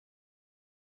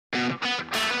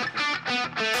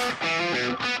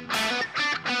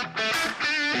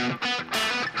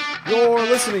You're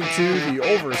listening to the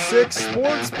Over 6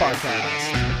 Sports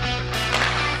Podcast.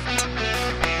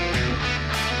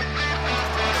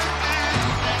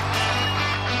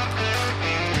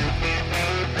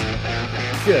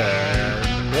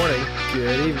 Good morning,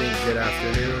 good evening, good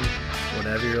afternoon,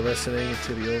 whenever you're listening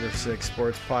to the Over 6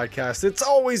 Sports Podcast. It's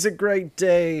always a great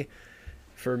day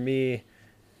for me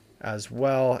as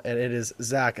well, and it is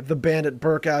Zach, the Bandit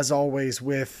Burke, as always,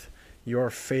 with your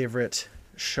favorite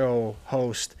show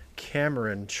host,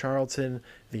 Cameron Charlton,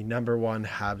 the number one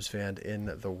Habs fan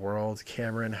in the world.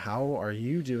 Cameron, how are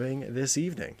you doing this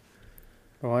evening?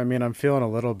 Well, I mean, I'm feeling a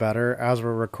little better. As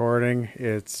we're recording,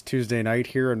 it's Tuesday night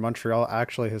here, and Montreal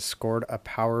actually has scored a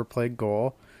power play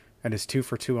goal and is 2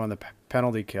 for 2 on the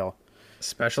penalty kill.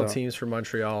 Special teams for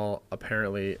Montreal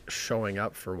apparently showing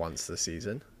up for once this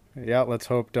season. Yeah, let's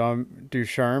hope Dom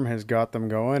Ducharme has got them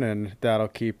going, and that'll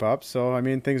keep up. So, I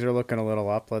mean, things are looking a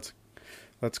little up.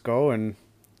 Let's go and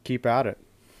keep at it.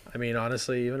 I mean,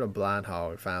 honestly, even a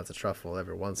Blandhog finds a truffle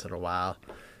every once in a while.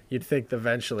 You'd think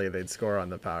eventually they'd score on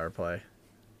the power play.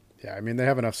 Yeah, I mean, they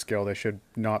have enough skill. They should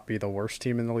not be the worst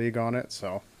team in the league on it.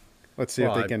 So let's see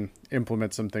if they can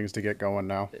implement some things to get going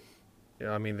now.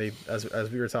 Yeah, I mean, they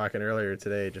as we were talking earlier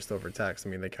today, just over text,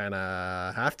 I mean, they kind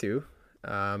of have to.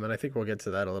 And I think we'll get to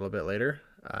that a little bit later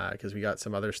because we got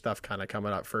some other stuff kind of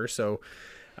coming up first. So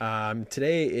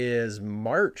today is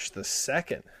March the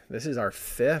 2nd. This is our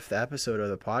 5th episode of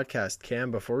the podcast. Cam,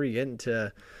 before we get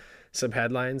into some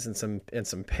headlines and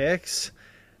some picks,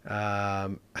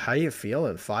 how you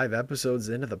feeling 5 episodes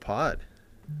into the pod?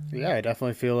 Yeah, I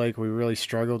definitely feel like we really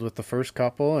struggled with the first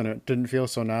couple and it didn't feel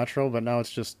so natural, but now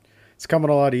it's coming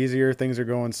a lot easier. Things are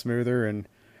going smoother, and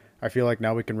I feel like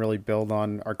now we can really build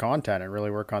on our content and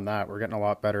really work on that. We're getting a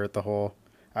lot better at the whole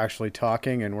actually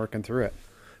talking and working through it.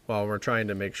 Well, we're trying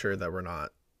to make sure that we're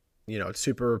not, it's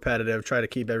super repetitive, try to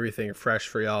keep everything fresh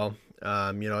for y'all.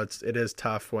 It is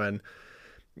tough when,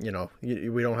 we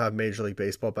don't have Major League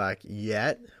Baseball back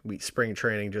yet. Spring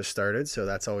training just started, so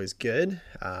that's always good.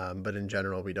 But in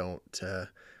general, we want to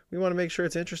make sure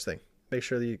it's interesting, make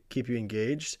sure that you keep you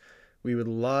engaged. We would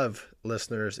love,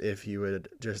 listeners, if you would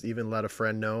just even let a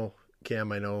friend know.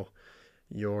 Cam, I know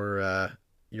your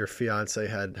fiance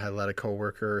had let a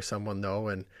coworker or someone know,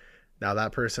 and now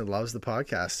that person loves the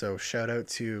podcast. So shout out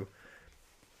to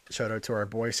our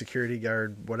boy security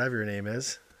guard, whatever your name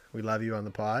is. We love you on the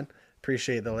pod.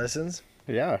 Appreciate the listens.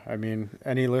 Yeah, I mean,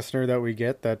 any listener that we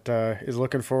get that is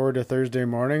looking forward to Thursday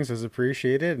mornings is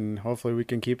appreciated, and hopefully we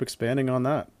can keep expanding on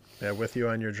that. Yeah, with you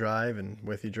on your drive and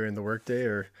with you during the workday,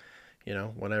 or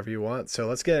whenever you want. So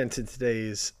let's get into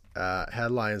today's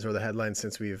headlines, or the headlines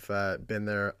since we've been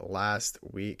there last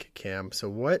week, Cam. So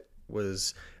what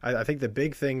was, I think the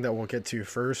big thing that we'll get to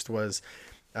first was,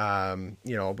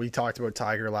 we talked about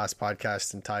Tiger last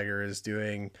podcast, and Tiger is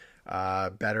doing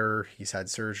better. He's had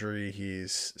surgery.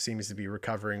 Seems to be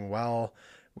recovering well,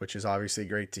 which is obviously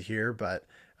great to hear, but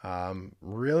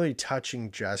really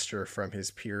touching gesture from his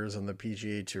peers on the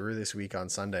PGA Tour this week on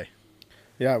Sunday.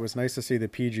 Yeah, it was nice to see the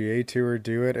PGA Tour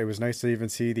do it. It was nice to even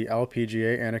see the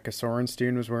LPGA. Annika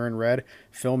Sorensteen was wearing red.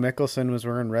 Phil Mickelson was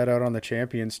wearing red out on the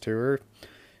Champions Tour.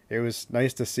 It was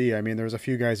nice to see. I mean, there was a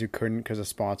few guys who couldn't because of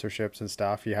sponsorships and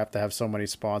stuff. You have to have so many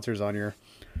sponsors on your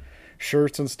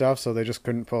shirts and stuff, so they just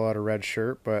couldn't pull out a red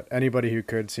shirt. But anybody who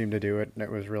could seemed to do it, and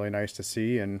it was really nice to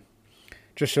see. And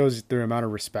just shows the amount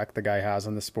of respect the guy has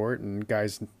on the sport. And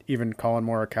guys, even Colin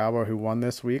Morikawa, who won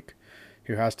this week,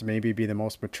 who has to maybe be the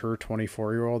most mature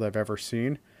 24-year-old I've ever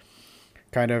seen.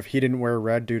 He didn't wear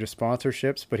red due to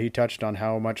sponsorships, but he touched on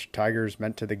how much Tiger's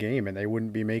meant to the game, and they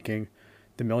wouldn't be making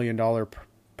the $1 million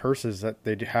purses that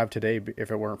they have today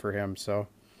if it weren't for him. So,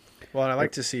 well, and I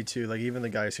like to see too, like even the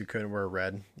guys who couldn't wear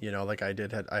red, like I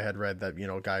had read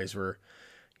that, guys were,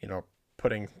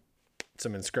 putting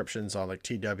some inscriptions on like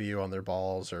TW on their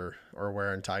balls or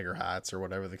wearing Tiger hats or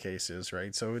whatever the case is,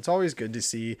 right? So it's always good to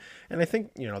see. And I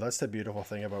think, that's the beautiful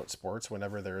thing about sports.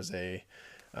 Whenever there's a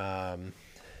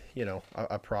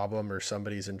problem or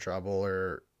somebody's in trouble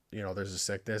or, there's a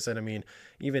sickness. And I mean,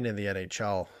 even in the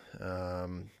NHL,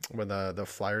 when the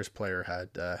Flyers player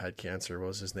had cancer, what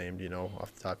was his name? Do you know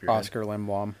off the top of your Oscar head?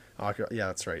 Lindblom. Yeah,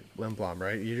 that's right. Lindblom,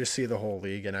 right? You just see the whole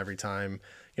league, and every time,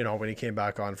 when he came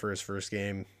back on for his first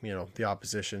game, the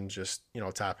opposition just,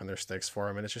 tapping their sticks for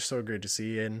him. And it's just so good to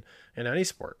see in any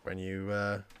sport when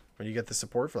you get the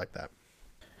support for like that.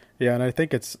 Yeah, and I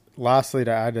think it's, lastly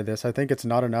to add to this, I think it's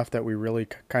not enough that we really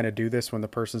kind of do this when the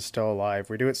person's still alive.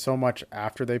 We do it so much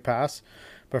after they pass,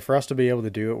 but for us to be able to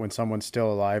do it when someone's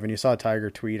still alive, and you saw Tiger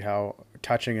tweet how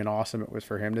touching and awesome it was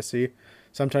for him to see,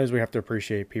 sometimes we have to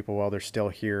appreciate people while they're still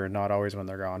here and not always when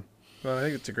they're gone. Well, I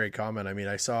think it's a great comment. I mean,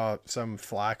 I saw some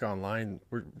flack online,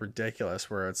 ridiculous,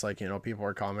 where it's like, people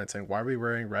are commenting, why are we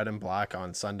wearing red and black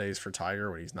on Sundays for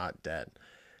Tiger when he's not dead?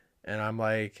 And I'm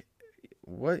like,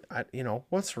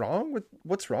 what's wrong with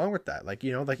that? Like,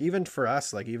 like even for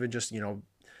us, like even just,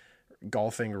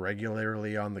 golfing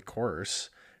regularly on the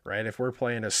course, right? If we're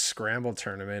playing a scramble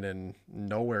tournament in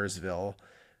Nowheresville,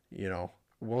 you know,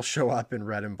 we'll show up in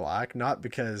red and black, not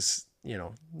because,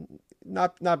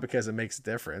 not because it makes a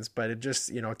difference, but it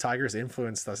just, Tiger's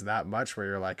influenced us that much where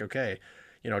you're like, okay,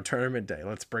 tournament day,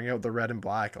 let's bring out the red and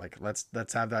black. Like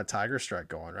let's have that Tiger strut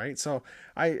going. Right. So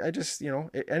I just,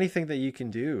 anything that you can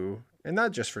do, and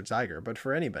not just for Tiger, but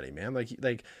for anybody, man,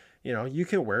 like, you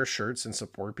can wear shirts and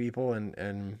support people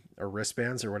and or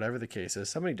wristbands or whatever the case is.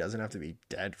 Somebody doesn't have to be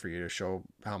dead for you to show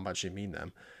how much you mean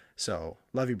them. So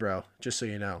love you, bro. Just so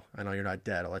you know, I know you're not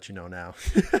dead. I'll let you know now.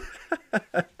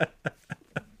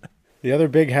 The other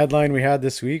big headline we had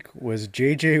this week was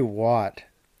J.J. Watt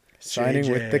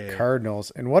signing with the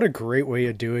Cardinals. And what a great way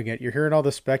of doing it. You're hearing all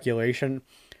the speculation,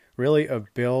 really,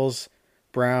 of Bills,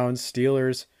 Browns,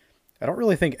 Steelers. I don't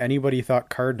really think anybody thought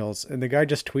Cardinals. And the guy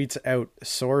just tweets out,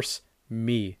 source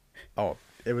me. Oh,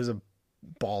 it was a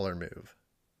baller move.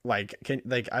 Like,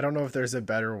 I don't know if there's a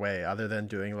better way other than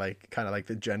doing like kind of like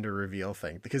the gender reveal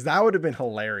thing, because that would have been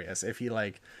hilarious if he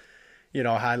like,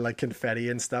 had like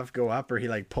confetti and stuff go up, or he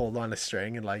like pulled on a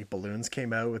string and like balloons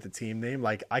came out with the team name.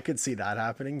 Like I could see that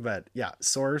happening, but yeah,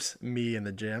 source me in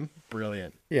the gym.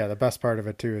 Brilliant. Yeah. The best part of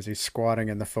it too is he's squatting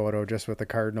in the photo just with the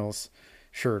Cardinals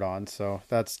shirt on. So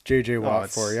that's JJ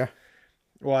Watt for you.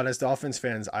 Well, and as Dolphins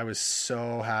fans, I was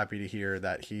so happy to hear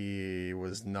that he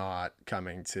was not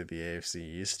coming to the AFC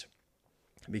East,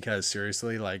 because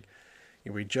seriously, like,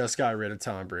 we just got rid of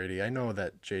Tom Brady. I know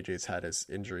that JJ's had his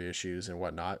injury issues and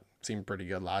whatnot. Seemed pretty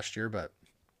good last year, but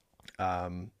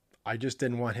I just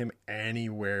didn't want him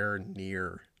anywhere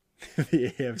near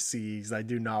the AFCs. I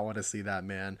do not want to see that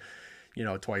man,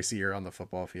 twice a year on the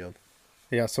football field.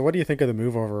 Yeah, so what do you think of the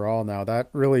move overall now? That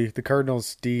really, the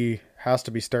Cardinals D has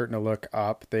to be starting to look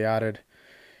up. They added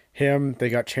him. They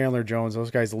got Chandler Jones.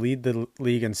 Those guys lead the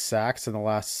league in sacks in the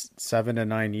last 7 to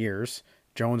 9 years.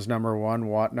 Jones number 1,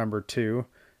 Watt number 2.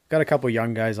 Got a couple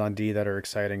young guys on D that are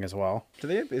exciting as well. Do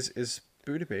they have, is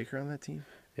Budda Baker on that team?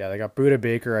 Yeah, they got Budda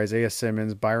Baker, Isaiah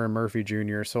Simmons, Byron Murphy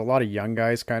Jr. So a lot of young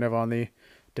guys kind of on the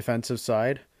defensive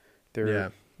side.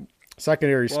 Their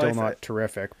secondary is still not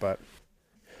terrific, but...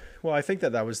 Well, I think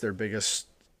that was their biggest,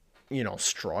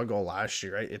 struggle last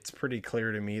year. Right? It's pretty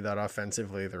clear to me that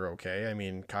offensively they're okay. I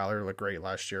mean, Kyler looked great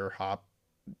last year. Hop,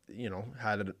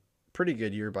 had a pretty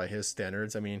good year by his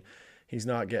standards. I mean, he's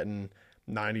not getting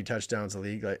 90 touchdowns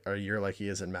a year like he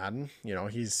is in Madden.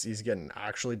 He's getting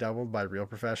actually doubled by real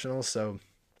professionals. So,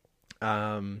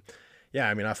 yeah,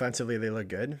 I mean, offensively they look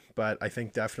good, but I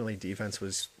think definitely defense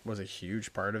was a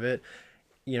huge part of it.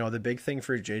 The big thing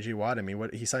for JJ Watt, I mean,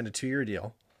 he signed a 2-year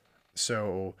deal.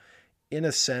 So in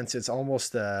a sense, it's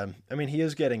almost, I mean, he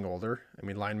is getting older. I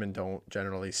mean, linemen don't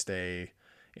generally stay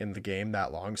in the game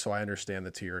that long. So I understand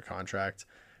the 2-year contract.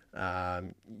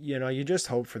 You just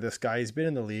hope for this guy. He's been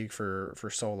in the league for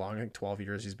so long, I think 12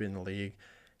 years he's been in the league.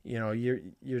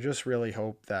 You just really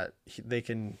hope that they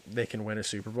can win a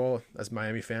Super Bowl. As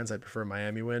Miami fans, I prefer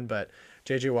Miami win, but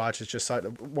JJ Watt is just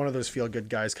one of those feel good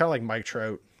guys, kind of like Mike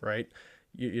Trout, right?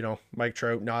 Mike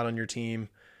Trout not on your team,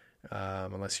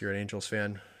 unless you're an Angels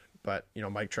fan, but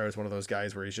Mike Trout is one of those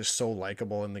guys where he's just so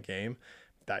likable in the game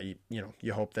that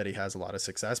you hope that he has a lot of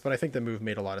success. But I think the move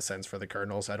made a lot of sense for the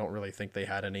Cardinals. I don't really think they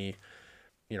had any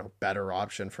better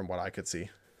option from what I could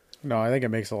see. No, I think it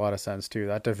makes a lot of sense too.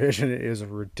 That division is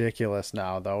ridiculous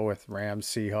now though, with Rams,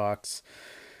 Seahawks,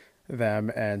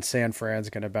 them, and San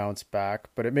Fran's going to bounce back,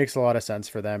 but it makes a lot of sense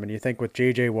for them. And you think with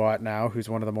JJ Watt now, who's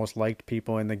one of the most liked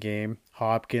people in the game,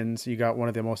 Hopkins, you got one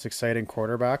of the most exciting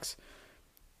quarterbacks.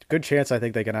 Good chance I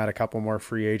think they can add a couple more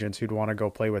free agents who'd want to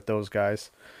go play with those guys.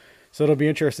 So it'll be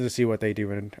interesting to see what they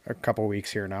do in a couple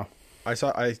weeks here now. I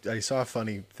saw a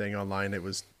funny thing online. It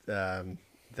was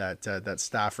that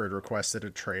Stafford requested a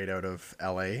trade out of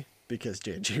LA because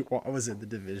JJ Watt was in the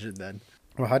division then.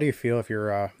 Well, how do you feel if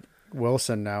you're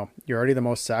Wilson now? You're already the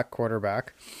most sacked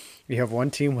quarterback. You have one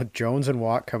team with Jones and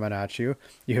Watt coming at you.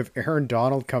 You have Aaron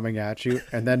Donald coming at you,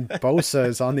 and then Bosa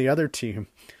is on the other team.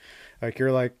 Like,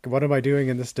 you're like, what am I doing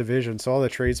in this division? So all the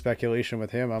trade speculation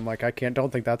with him, I'm like,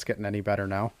 don't think that's getting any better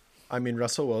now. I mean,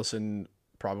 Russell Wilson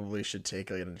probably should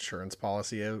take like an insurance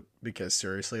policy out, because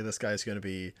seriously, this guy's going to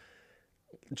be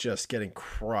just getting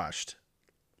crushed.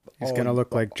 He's going to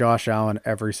look like Josh Allen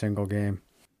every single game.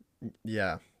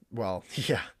 Yeah. Well,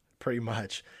 yeah, pretty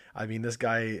much. I mean, this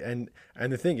guy, and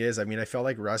the thing is, I mean, I felt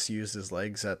like Russ used his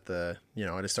legs at the,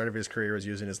 at the start of his career was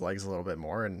using his legs a little bit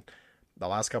more, and the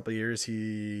last couple of years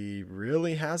he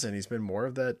really hasn't. He's been more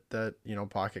of that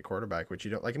pocket quarterback, which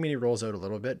you don't like. I mean, he rolls out a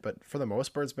little bit, but for the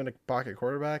most part, it's been a pocket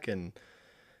quarterback. And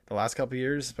the last couple of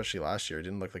years, especially last year, it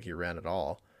didn't look like he ran at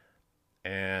all.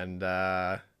 And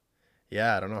yeah,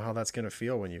 I don't know how that's gonna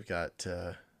feel when you've got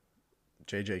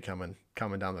JJ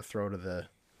coming down the throat of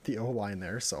the O line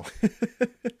there. So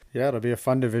Yeah, it'll be a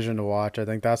fun division to watch. I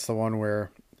think that's the one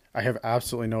where I have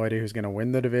absolutely no idea who's going to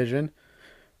win the division,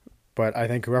 but I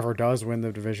think whoever does win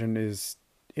the division is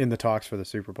in the talks for the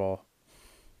Super Bowl.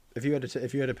 if you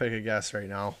had to pick a guess right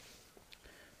now,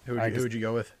 who would you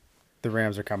go with? The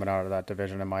Rams are coming out of that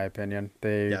division, in my opinion.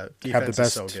 They Yeah, have the defense best.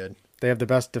 is so good. They have the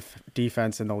best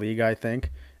defense in the league, I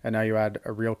think. And now you add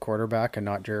a real quarterback and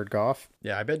not Jared Goff.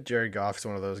 Yeah, I bet Jared Goff's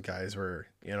one of those guys where,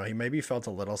 he maybe felt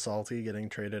a little salty getting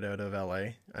traded out of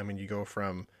LA. I mean, you go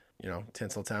from,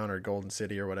 Tinseltown or Golden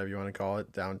City or whatever you want to call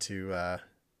it down to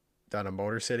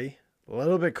Motor City. A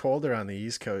little bit colder on the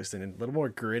East Coast and a little more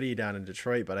gritty down in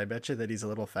Detroit, but I bet you that he's a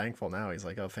little thankful now. He's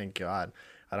like, oh, thank God.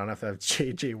 I don't have to have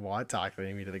JJ Watt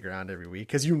talking me to the ground every week,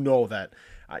 because you know that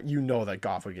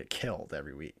Goff would get killed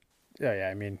every week. Yeah.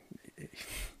 I mean,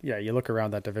 yeah, you look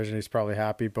around that division, he's probably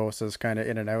happy. Bosa's kind of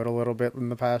in and out a little bit in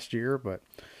the past year, but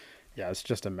yeah, it's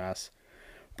just a mess.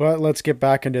 But let's get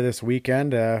back into this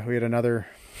weekend. We had another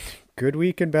good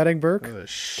week in betting, Burke.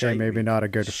 Okay, maybe not a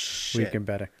good week in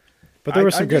betting. But there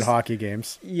were some good hockey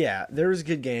games. Yeah, there was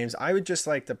good games. I would just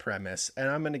like the premise, and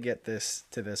I'm going to get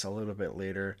to this a little bit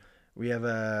later. We have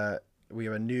a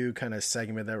new kind of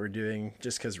segment that we're doing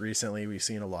just because recently we've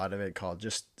seen a lot of it called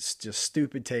just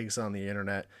stupid takes on the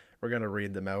internet. We're going to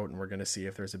read them out and we're going to see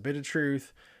if there's a bit of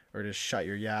truth or just shut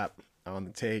your yap on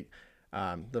the take.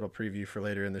 Little preview for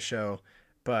later in the show.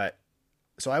 But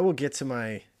so I will get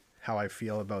to how I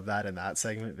feel about that in that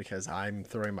segment because I'm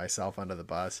throwing myself under the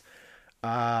bus.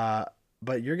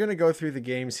 But you're going to go through the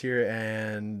games here,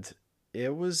 and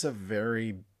it was a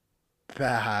very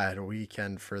bad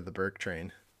weekend for the Burke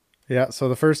train. Yeah, so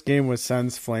the first game was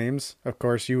Sens Flames. Of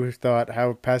course, you thought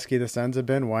how pesky the Sens have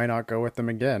been. Why not go with them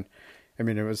again? I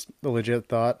mean, it was the legit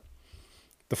thought.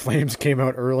 The Flames came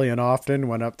out early and often,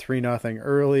 went up 3-0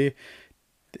 early.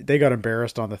 They got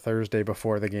embarrassed on the Thursday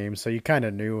before the game, so you kind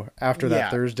of knew after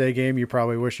that Thursday game, you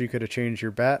probably wish you could have changed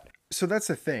your bet. So that's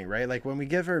the thing, right? Like when we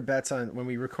give our bets when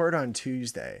we record on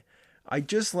Tuesday, I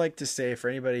just like to say for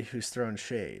anybody who's thrown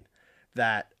shade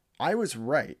that I was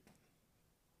right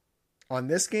on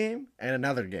this game and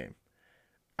another game.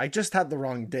 I just had the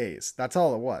wrong days. That's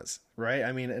all it was, right?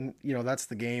 I mean, and that's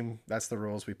the game. That's the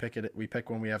rules. We pick it. We pick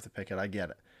when we have to pick it. I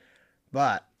get it.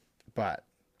 But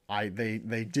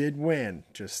they did win.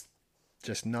 Just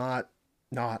not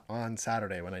on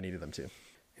Saturday when I needed them to.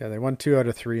 Yeah, they won 2 out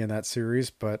of 3 in that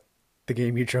series, but the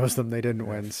game you chose them, they didn't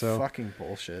win. So fucking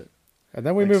bullshit. And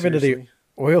then we move into the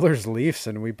Oilers Leafs,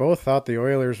 and we both thought the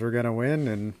Oilers were going to win.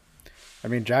 And I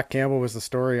mean, Jack Campbell was the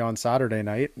story on Saturday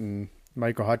night, and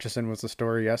Michael Hutchison was the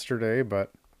story yesterday.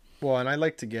 But and I'd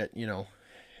like to get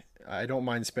I don't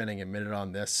mind spending a minute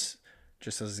on this,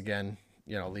 just as again,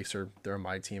 Leafs they're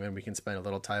my team, and we can spend a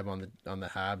little time on the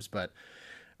Habs. But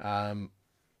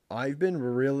I've been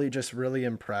really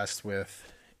impressed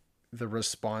with the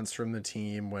response from the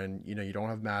team when you don't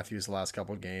have Matthews the last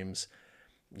couple of games,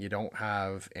 you don't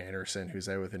have Anderson who's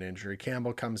out with an injury.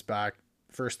 Campbell comes back.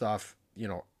 First off,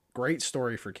 great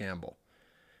story for Campbell,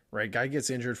 right? Guy gets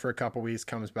injured for a couple of weeks,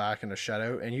 comes back in a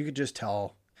shutout, and you could just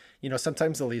tell.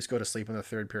 Sometimes the Leafs go to sleep in the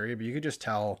third period, but you could just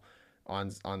tell on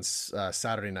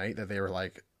Saturday night that they were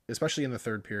like, especially in the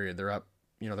third period, they're up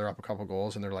a couple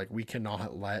goals, and they're like, we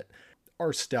cannot let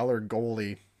our stellar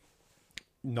goalie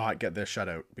not get this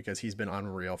shutout because he's been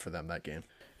unreal for them that game.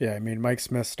 Yeah, I mean, Mike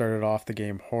Smith started off the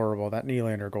game horrible. That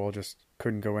Nylander goal just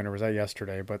couldn't go in, or was that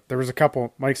yesterday? But there was a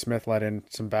couple. Mike Smith let in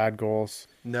some bad goals.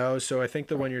 No, so I think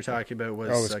the one you're talking about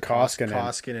was,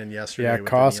 Koskinen yesterday. Yeah,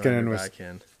 Koskinen was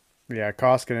backhand. Yeah,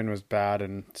 Koskinen was bad,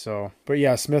 and so. But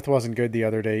yeah, Smith wasn't good the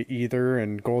other day either,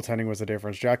 and goaltending was the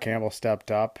difference. Jack Campbell stepped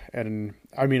up, and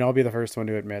I mean, I'll be the first one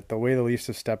to admit the way the Leafs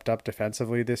have stepped up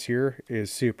defensively this year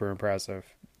is super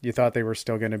impressive. You thought they were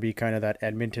still going to be kind of that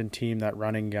Edmonton team, that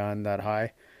running gun, that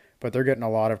high. But they're getting a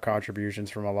lot of contributions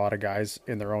from a lot of guys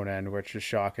in their own end, which is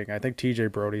shocking. I think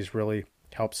TJ Brody's really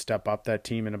helped step up that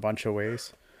team in a bunch of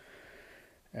ways.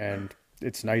 And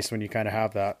it's nice when you kind of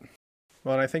have that.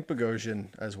 Well, and I think Bogosian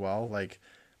as well, like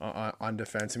on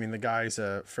defense. I mean, the guy's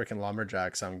a freaking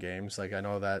lumberjack some games. Like, I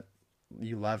know that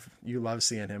you love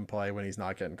seeing him play when he's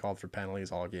not getting called for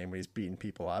penalties all game, when he's beating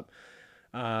people up.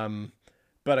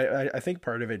 But I think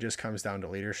part of it just comes down to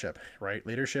leadership, right?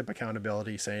 Leadership,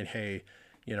 accountability, saying, hey,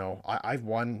 I've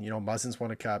won, Muzzin's won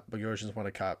a cup, Bogosian's won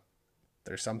a cup.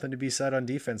 There's something to be said on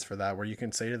defense for that, where you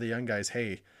can say to the young guys,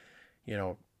 hey,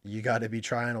 you got to be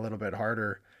trying a little bit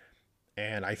harder.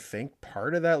 And I think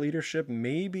part of that leadership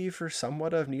may be for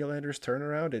somewhat of Nylander's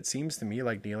turnaround. It seems to me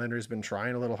like Nylander's been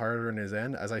trying a little harder in his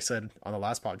end. As I said on the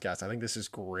last podcast, I think this is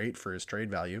great for his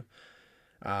trade value.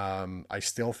 I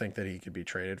still think that he could be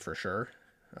traded for sure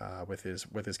with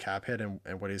his cap hit and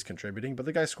what he's contributing. But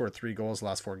the guy scored 3 goals the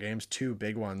last 4 games, 2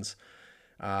 big ones,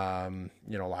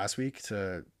 last week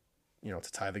to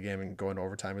tie the game and go into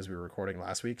overtime as we were recording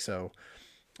last week. So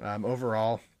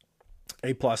overall,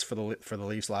 A+ for the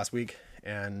Leafs last week,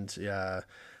 and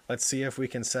let's see if we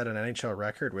can set an NHL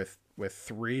record with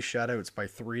 3 shutouts by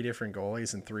 3 different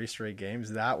goalies in 3 straight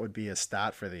games. That would be a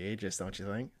stat for the ages, don't you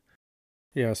think?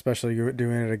 Yeah, especially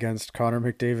doing it against Connor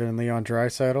McDavid and Leon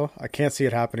Draisaitl. I can't see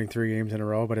it happening 3 games in a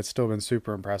row, but it's still been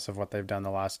super impressive what they've done the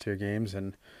last 2 games.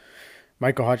 And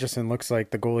Michael Hutchison looks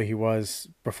like the goalie he was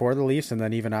before the Leafs, and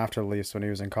then even after the Leafs when he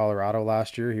was in Colorado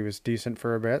last year, he was decent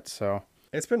for a bit. So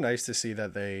it's been nice to see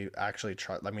that they actually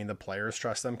trust. I mean, the players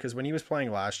trust them, because when he was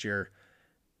playing last year,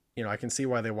 I can see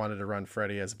why they wanted to run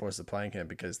Freddie as opposed to playing him,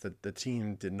 because the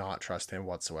team did not trust him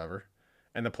whatsoever.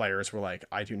 And the players were like,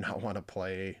 I do not want to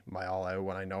play my all out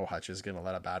when I know Hutch is going to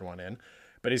let a bad one in.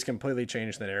 But he's completely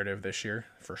changed the narrative this year,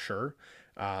 for sure.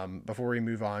 Before we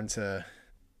move on to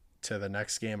the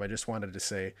next game, I just wanted to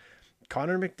say,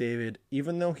 Connor McDavid,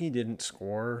 even though he didn't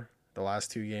score the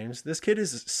last 2 games, this kid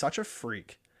is such a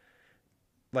freak.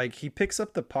 Like, he picks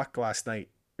up the puck last night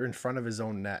in front of his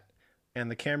own net, and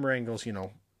the camera angle's,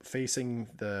 facing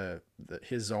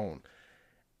his zone.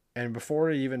 And before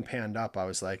it even panned up, I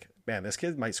was like, man, this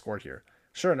kid might score here.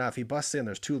 Sure enough, he busts in.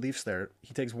 There's 2 Leafs there.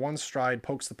 He takes 1 stride,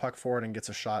 pokes the puck forward, and gets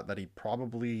a shot that he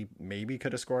probably maybe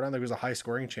could have scored on. There was a high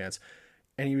scoring chance,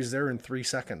 and he was there in 3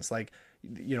 seconds. Like,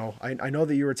 I know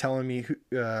that you were telling me,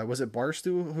 was it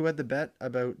Barstool who had the bet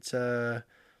about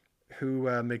who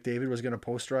McDavid was going to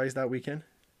posterize that weekend?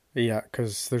 yeah,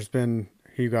 because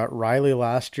he got Riley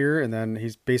last year, and then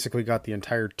he's basically got the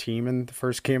entire team in the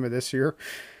first game of this year.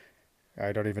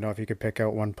 I don't even know if he could pick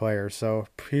out one player. So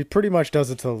he pretty much does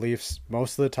it to the Leafs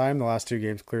most of the time. The last 2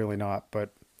 games, clearly not.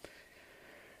 But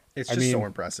it's just so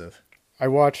impressive.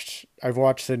 I've watched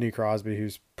Sidney Crosby,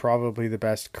 who's probably the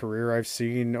best career I've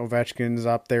seen. Ovechkin's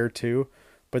up there too.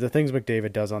 But the things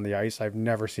McDavid does on the ice, I've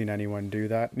never seen anyone do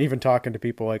that. And even talking to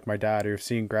people like my dad who've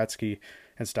seen Gretzky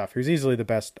and stuff, who's easily the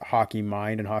best hockey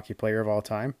mind and hockey player of all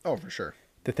time. Oh, for sure.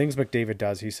 The things McDavid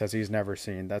does, he says he's never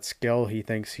seen. That skill, he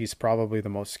thinks he's probably the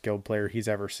most skilled player he's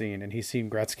ever seen, and he's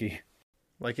seen Gretzky.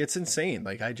 Like, it's insane.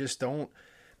 Like, I just don't.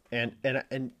 And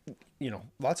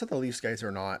lots of the Leafs guys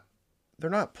they're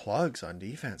not plugs on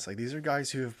defense. Like, these are guys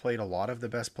who have played a lot of the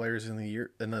best players in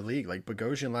the league. Like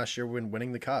Bogosian last year when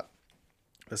winning the cup.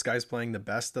 This guy's playing the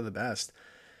best of the best.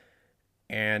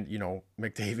 And,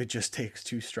 McDavid just takes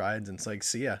 2 strides and it's like,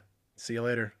 see ya. See you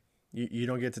later. You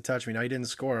don't get to touch me. Now, he didn't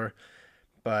score.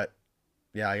 But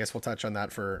yeah, I guess we'll touch on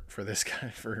that for this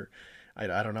guy. I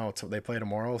don't know. They play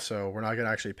tomorrow, so we're not going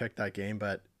to actually pick that game.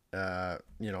 But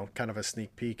kind of a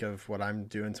sneak peek of what I'm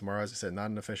doing tomorrow. As I said, not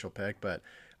an official pick, but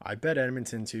I bet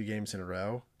Edmonton 2 games in a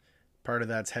row. Part of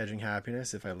that's hedging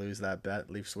happiness. If I lose that bet,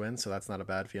 Leafs win, so that's not a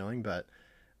bad feeling. But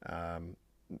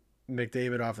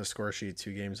McDavid off the score sheet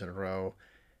 2 games in a row.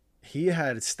 He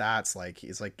had stats like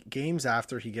he's like games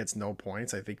after he gets no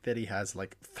points. I think that he has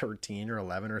like 13 or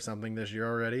 11 or something this year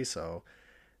already. So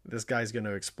this guy's going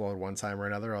to explode one time or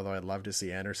another. Although I'd love to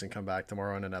see Anderson come back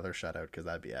tomorrow on another shutout, because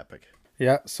that'd be epic.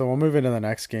 Yeah. So we'll move into the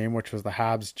next game, which was the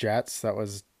Habs Jets. That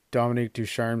was Dominique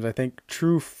Ducharme's, I think,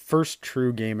 first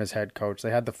true game as head coach. They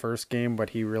had the first game,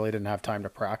 but he really didn't have time to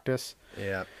practice.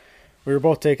 Yeah. We were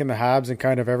both taking the Habs and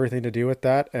kind of everything to do with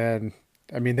that. And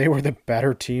I mean, they were the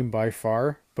better team by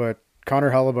far, but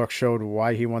Connor Hellebuyck showed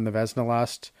why he won the Vezina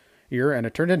last year, and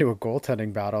it turned into a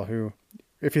goaltending battle. Who,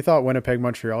 if you thought Winnipeg,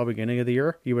 Montreal beginning of the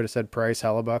year, you would have said Price,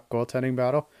 Hellebuyck goaltending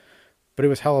battle, but it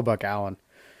was Hellebuyck Allen.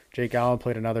 Jake Allen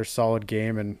played another solid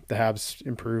game, and the Habs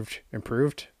improved.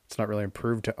 It's not really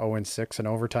improved to 0-6 in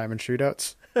overtime and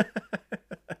shootouts.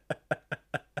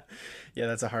 Yeah,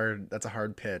 that's a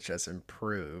hard pitch. That's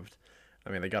improved.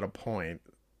 I mean, they got a point.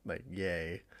 Like,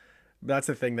 yay. That's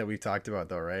the thing that we've talked about,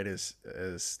 though, right? Is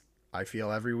I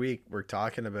feel every week we're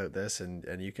talking about this, and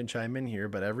you can chime in here,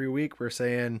 but every week we're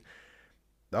saying,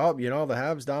 oh, the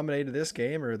Habs dominated this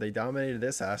game, or they dominated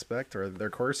this aspect, or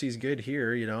their Corsi's good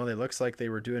here. They looks like they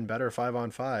were doing better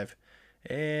 5-on-5.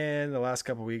 And the last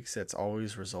couple of weeks, it's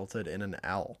always resulted in an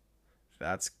L.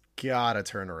 That's gotta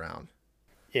turn around.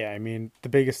 Yeah, I mean, the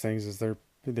biggest things is they're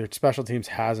Their special teams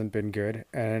hasn't been good,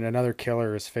 and another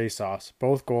killer is face-offs.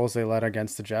 Both goals they let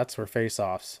against the Jets were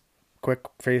face-offs. Quick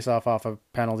face-off off a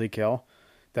penalty kill.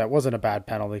 That wasn't a bad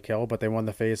penalty kill, but they won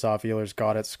the face-off. Ehlers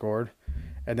got it, scored.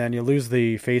 And then you lose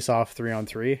the face-off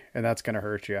 3-on-3, and that's going to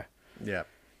hurt you. Yeah.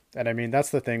 And I mean,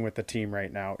 that's the thing with the team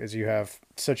right now, is you have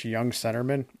such young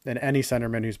centermen, and any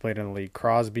centerman who's played in the league,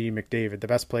 Crosby, McDavid, the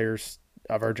best players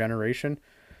of our generation,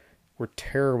 were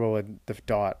terrible at the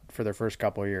dot for their first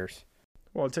couple of years.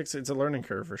 Well, it's a learning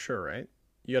curve for sure, right?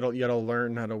 You gotta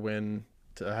learn how to win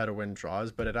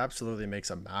draws, but it absolutely makes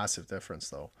a massive difference,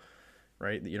 though,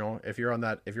 right? You know, if you're on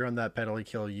that penalty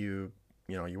kill, you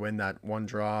win that one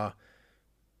draw.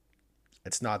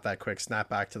 It's not that quick snap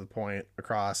back to the point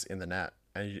across in the net,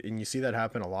 and you see that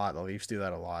happen a lot. The Leafs do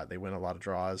that a lot. They win a lot of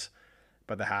draws,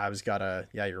 but the Habs gotta.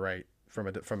 Yeah, you're right. From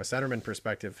a centerman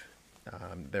perspective,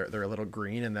 they're a little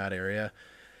green in that area,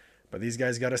 but these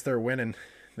guys got to start winning.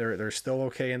 They're still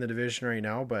okay in the division right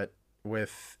now, but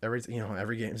with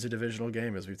every game's a divisional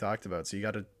game, as we've talked about. So you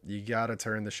gotta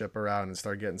turn the ship around and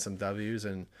start getting some W's,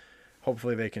 and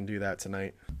hopefully they can do that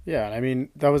tonight. Yeah, I mean,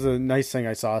 that was a nice thing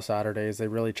I saw Saturday, is they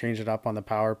really changed it up on the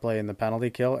power play and the penalty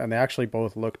kill, and they actually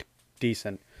both looked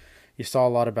decent. You saw a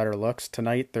lot of better looks.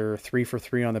 Tonight they're 3 for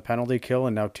 3 on the penalty kill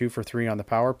and now 2 for 3 on the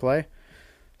power play.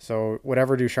 So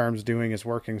whatever Ducharme's doing is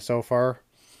working so far.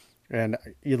 And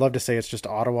you'd love to say it's just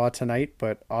Ottawa tonight,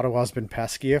 but Ottawa's been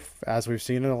pesky, as we've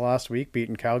seen in the last week,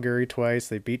 beating Calgary twice.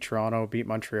 They beat Toronto, beat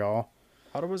Montreal.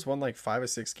 Ottawa's won like 5 or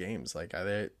 6 games. Like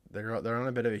they're on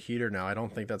a bit of a heater now. I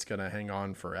don't think that's going to hang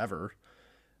on forever,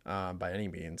 by any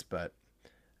means. But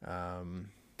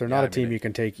they're not a team you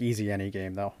can take easy any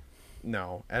game, though.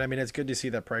 No, and I mean, it's good to see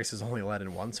that Price has only led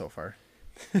in one so far.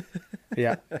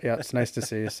 yeah, it's nice to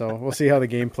see. So we'll see how the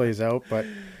game plays out, but.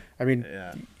 I mean,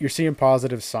 You're seeing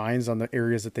positive signs on the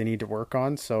areas that they need to work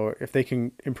on. So if they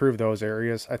can improve those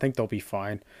areas, I think they'll be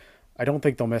fine. I don't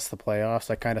think they'll miss the playoffs.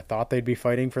 I kind of thought they'd be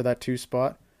fighting for that 2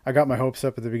 spot. I got my hopes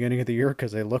up at the beginning of the year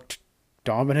because they looked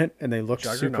dominant and they looked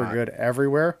super good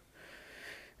everywhere.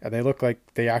 And they look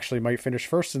like they actually might finish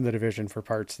first in the division for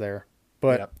parts there.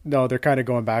 But no, they're kind of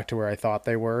going back to where I thought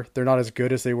they were. They're not as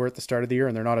good as they were at the start of the year,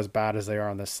 and they're not as bad as they are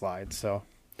on this slide. So.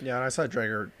 Yeah, and I saw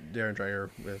Darren Dreger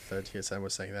with TSN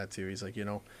was saying that too. He's like,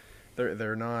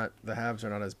 they're not, the Habs are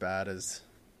not as bad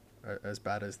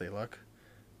as they look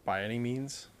by any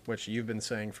means, which you've been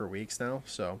saying for weeks now.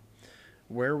 So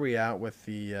where are we at with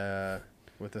the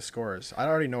scores? I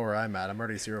already know where I'm at. I'm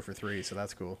already 0 for 3, so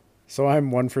that's cool. So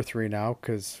I'm 1 for 3 now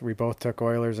because we both took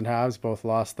Oilers and Habs, both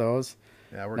lost those.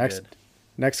 Yeah, we're good.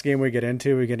 Next game we get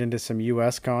into some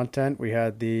U.S. content. We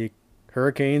had the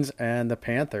Hurricanes and the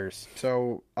Panthers.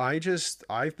 So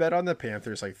I've bet on the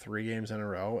Panthers like 3 games in a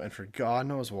row, and for God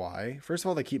knows why. First of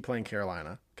all, they keep playing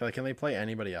Carolina. Can they play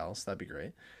anybody else? That'd be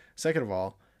great. Second of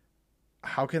all,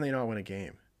 how can they not win a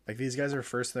game? Like, these guys are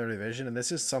first in their division, and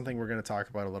this is something we're going to talk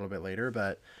about a little bit later,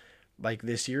 but like,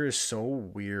 this year is so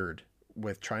weird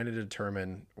with trying to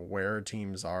determine where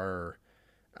teams are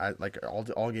at. Like,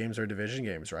 all games are division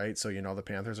games, right? So the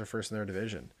Panthers are first in their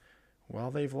division. Well,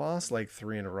 they've lost like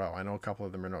 3 in a row. I know a couple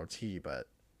of them are in OT, but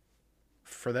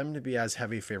for them to be as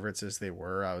heavy favorites as they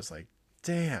were, I was like,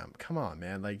 damn, come on,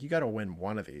 man. Like, you got to win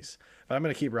one of these. But I'm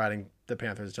going to keep riding the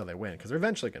Panthers until they win, because they're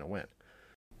eventually going to win.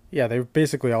 Yeah, they've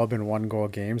basically all been 1-goal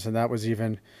games, and that was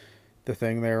even the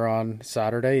thing there on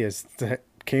Saturday, is the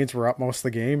Canes were up most of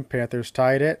the game. Panthers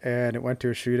tied it, and it went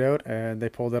to a shootout, and they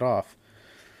pulled it off.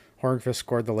 Hornqvist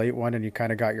scored the late one, and you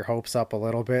kind of got your hopes up a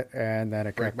little bit, and then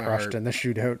it got crushed in the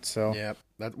shootout. So yeah,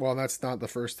 that's not the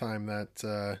first time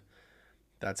that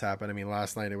that's happened. I mean,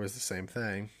 last night it was the same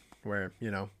thing, where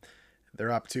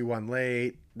they're up 2-1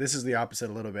 late. This is the opposite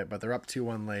a little bit, but they're up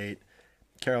 2-1 late.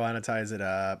 Carolina ties it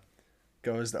up,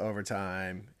 goes to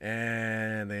overtime,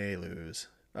 and they lose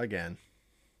again.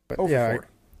 But yeah,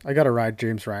 I got to ride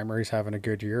James Reimer. He's having a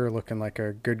good year, looking like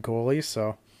a good goalie.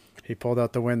 So. He pulled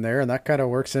out the win there, and that kind of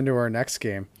works into our next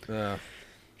game.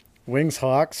 Wings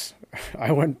Hawks.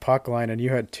 I went puck line, and you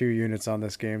had 2 units on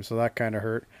this game, so that kind of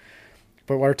hurt.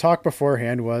 But what our talk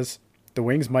beforehand was the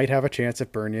Wings might have a chance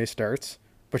if Bernier starts,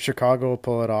 but Chicago will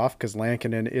pull it off because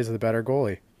Lankinen is the better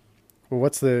goalie. Well,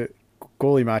 what's the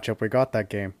goalie matchup we got that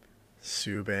game?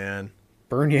 Subban.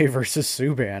 Bernier versus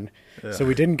Subban. Yeah. So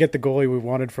we didn't get the goalie we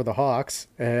wanted for the Hawks,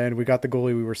 and we got the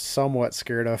goalie we were somewhat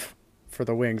scared of for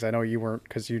the Wings. I know you weren't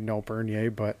because you know Bernier,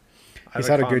 but he's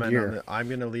had a good year. I'm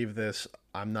going to leave this.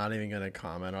 I'm not even going to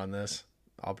comment on this.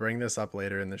 I'll bring this up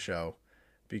later in the show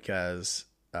because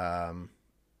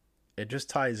it just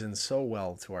ties in so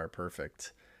well to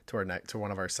to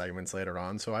one of our segments later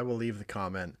on. So I will leave the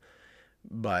comment.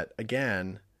 But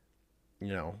again,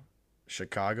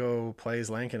 Chicago plays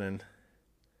Lankinen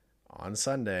on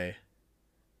Sunday,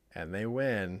 and they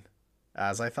win,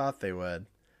 as I thought they would.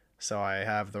 So I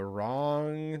have the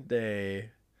wrong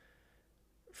day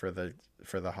for the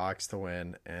Hawks to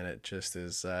win, and it just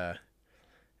is.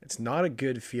 It's not a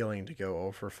good feeling to go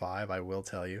 0 for 5. I will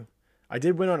tell you. I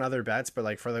did win on other bets, but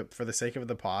like for the sake of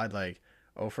the pod, like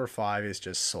 0 for 5 is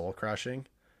just soul crushing,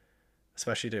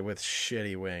 especially with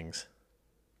shitty wings.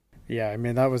 Yeah, I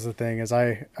mean, that was the thing, is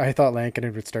I thought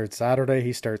Lankinen would start Saturday.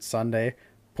 He starts Sunday.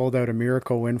 Pulled out a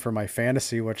miracle win for my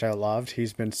fantasy, which I loved.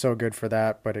 He's been so good for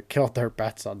that, but it killed their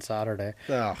bets on Saturday.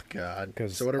 Oh, God.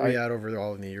 So what are we at over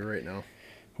all in the year right now?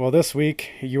 Well, this week,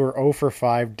 you were 0 for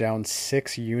 5, down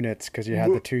 6 units because you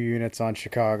had the 2 units on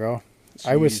Chicago. Jeez.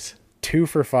 I was 2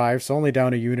 for 5, so only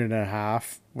down a unit and a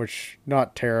half, which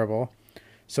not terrible.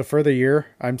 So for the year,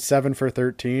 I'm 7 for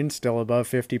 13, still above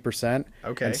 50%.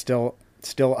 Okay. And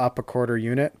still up a quarter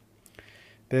unit.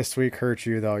 This week hurts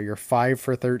you, though. You're 5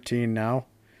 for 13 now,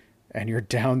 and you're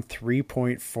down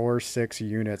 3.46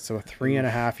 units, so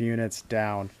 3.5 units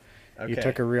down. Okay. You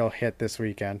took a real hit this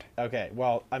weekend. Okay,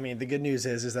 well, I mean, the good news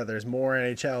is that there's more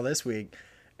NHL this week,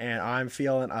 and I'm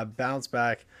feeling a bounce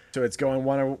back. So it's going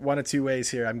one of two ways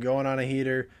here. I'm going on a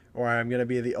heater, or I'm going to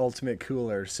be the ultimate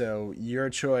cooler. So your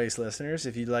choice, listeners.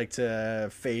 If you'd like to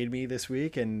fade me this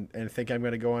week and think I'm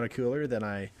going to go on a cooler, then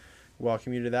I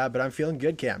welcome you to that. But I'm feeling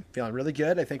good, Cam. Feeling really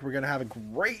good. I think we're going to have a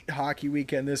great hockey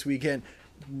weekend this weekend.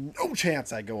 No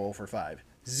chance I go 0 for 5.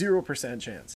 0%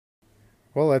 chance.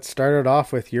 Well, let's start it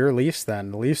off with your Leafs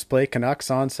then. The Leafs play Canucks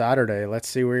on Saturday. Let's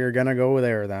see where you're going to go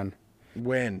there then.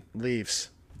 Win.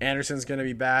 Leafs. Anderson's going to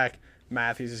be back.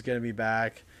 Matthews is going to be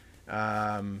back.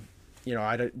 The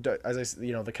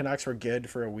Canucks were good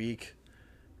for a week,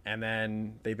 and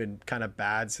then they've been kind of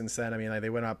bad since then. I mean, like, they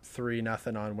went up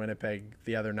 3-0 on Winnipeg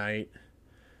the other night,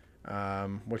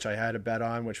 which I had a bet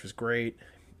on, which was great.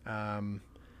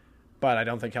 But I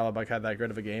don't think Hellebuck had that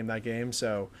good of a game that game,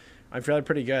 so I'm feeling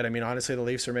pretty good. I mean, honestly, the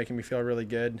Leafs are making me feel really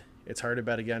good. It's hard to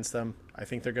bet against them. I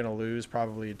think they're going to lose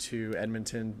probably to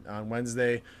Edmonton on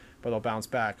Wednesday, but they'll bounce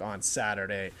back on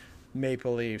Saturday.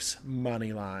 Maple Leafs,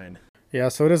 money line. Yeah,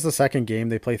 so it is the second game.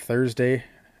 They play Thursday.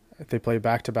 They play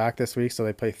back-to-back this week, so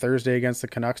they play Thursday against the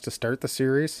Canucks to start the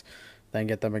series, then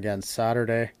get them again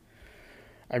Saturday.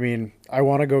 I mean, I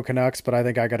want to go Canucks, but I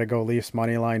think I got to go Leafs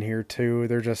money line here too.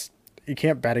 They're just, you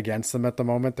can't bet against them at the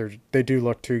moment. They do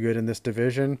look too good in this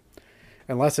division.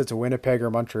 Unless it's Winnipeg or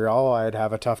Montreal, I'd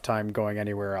have a tough time going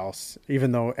anywhere else.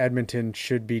 Even though Edmonton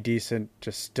should be decent,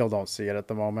 just still don't see it at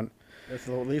the moment. If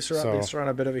the Leafs are on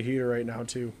a bit of a heater right now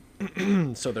too.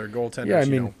 So their goaltenders, yeah, I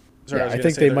mean, I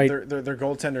think they might. Their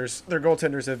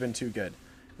goaltenders have been too good,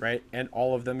 right? And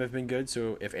all of them have been good.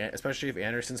 So especially if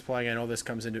Anderson's playing, I know this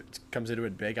comes into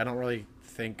it big. I don't really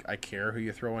think I care who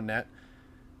you throw in net.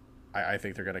 I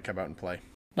think they're going to come out and play.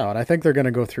 No, and I think they're going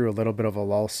to go through a little bit of a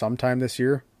lull sometime this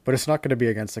year, but it's not going to be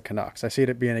against the Canucks. I see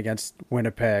it being against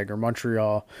Winnipeg or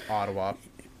Montreal. Ottawa.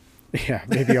 Yeah,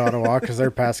 maybe Ottawa because they're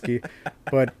pesky.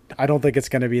 But I don't think it's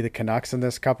going to be the Canucks in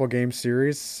this couple game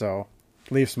series. So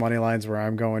Leafs money line's where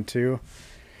I'm going to.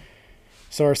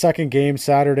 So our second game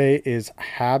Saturday is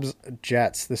Habs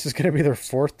Jets. This is going to be their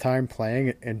fourth time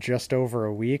playing in just over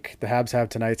a week. The Habs have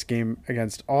tonight's game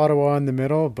against Ottawa in the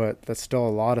middle, but that's still a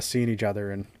lot of seeing each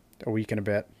other in a week and a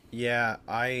bit. Yeah,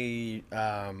 I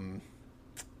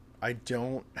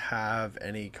don't have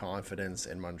any confidence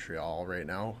in Montreal right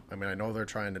now. I mean, I know they're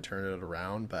trying to turn it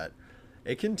around, but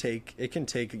it can take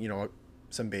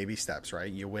some baby steps, right?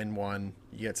 You win one,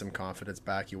 you get some confidence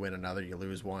back. You win another, you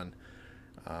lose one.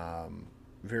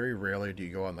 Very rarely do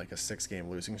you go on like a 6-game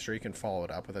losing streak and follow it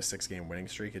up with a 6-game winning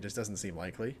streak. It just doesn't seem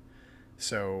likely.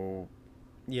 So,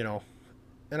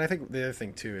 and I think the other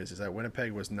thing too is that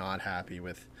Winnipeg was not happy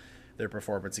with their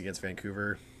performance against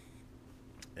Vancouver.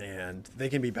 And they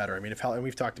can be better. I mean, and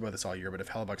we've talked about this all year, but if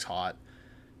Hellebuck's hot,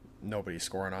 nobody's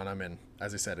scoring on him. And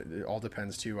as I said, it all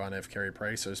depends too on if Carey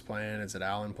Price is playing, is it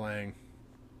Allen playing?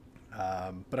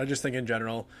 But I just think in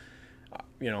general,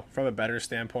 from a better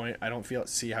standpoint, I don't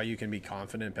see how you can be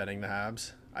confident betting the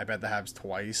Habs. I bet the Habs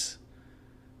twice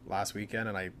last weekend,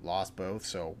 and I lost both.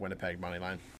 So Winnipeg money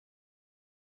line.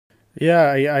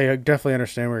 Yeah, I definitely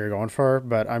understand where you're going for,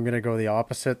 but I'm going to go the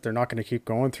opposite. They're not going to keep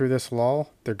going through this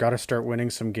lull. They've got to start winning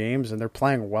some games, and they're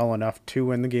playing well enough to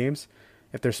win the games.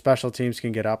 If their special teams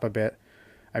can get up a bit.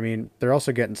 I mean, they're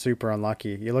also getting super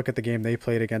unlucky. You look at the game they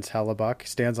played against Hellebuck,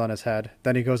 stands on his head.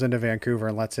 Then he goes into Vancouver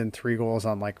and lets in 3 goals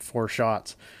on like 4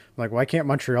 shots. I'm like, why can't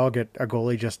Montreal get a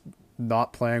goalie just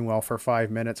not playing well for 5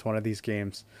 minutes one of these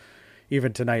games?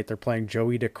 Even tonight, they're playing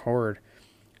Joey Decord.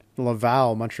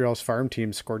 Laval, Montreal's farm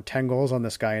team, scored 10 goals on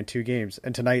this guy in 2 games.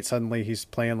 And tonight, suddenly, he's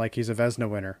playing like he's a Vezina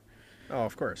winner. Oh,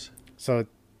 of course. So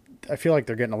I feel like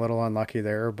they're getting a little unlucky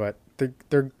there, but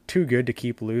they're too good to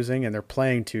keep losing, and they're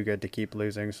playing too good to keep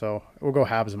losing. So we'll go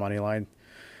Habs money line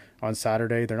on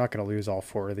Saturday. They're not going to lose all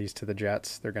 4 of these to the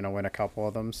Jets. They're going to win a couple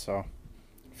of them, so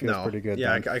it feels pretty good.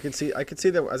 Yeah, I could see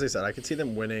them, as I said, I could see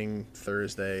them winning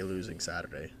Thursday, losing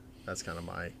Saturday. That's kind of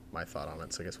my thought on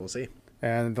it, so I guess we'll see.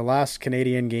 And the last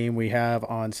Canadian game we have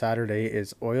on Saturday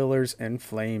is Oilers and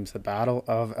Flames, the Battle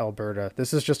of Alberta.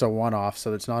 This is just a one-off,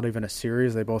 so it's not even a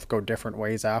series. They both go different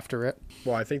ways after it.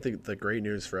 Well, I think the great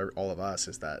news for all of us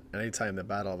is that anytime the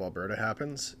Battle of Alberta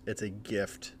happens, it's a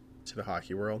gift to the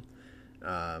hockey world.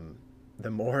 The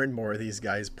more and more these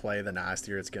guys play, the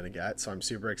nastier it's going to get. So I'm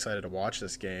super excited to watch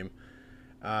this game.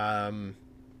 The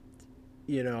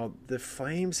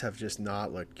Flames have just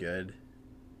not looked good.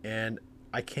 And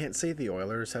I can't say the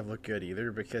Oilers have looked good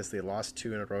either because they lost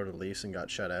 2 in a row to the Leafs and got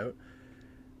shut out.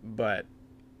 But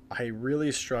I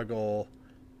really struggle,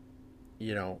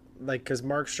 because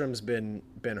Markstrom's been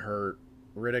hurt.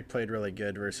 Riddick played really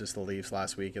good versus the Leafs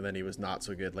last week, and then he was not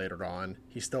so good later on.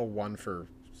 He's still 1 for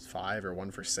 5 or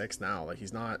 1 for 6 now.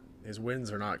 His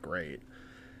wins are not great.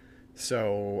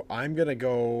 So I'm gonna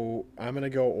go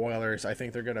Oilers. I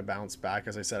think they're gonna bounce back.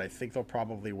 As I said, I think they'll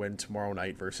probably win tomorrow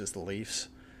night versus the Leafs.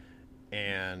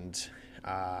 And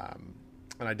I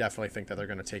definitely think that they're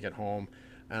going to take it home.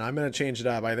 And I'm going to change it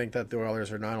up. I think that the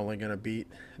Oilers are not only going to beat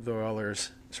the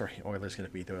Oilers. Oilers going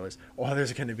to beat the Oilers.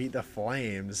 Oilers are going to beat the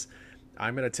Flames.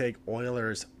 I'm going to take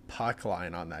Oilers puck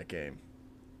line on that game.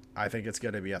 I think it's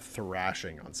going to be a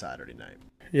thrashing on Saturday night.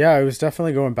 Yeah, I was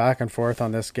definitely going back and forth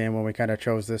on this game when we kind of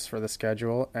chose this for the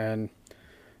schedule. And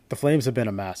the Flames have been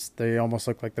a mess. They almost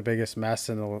look like the biggest mess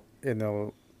in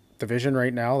the division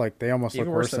right now. Like they almost Even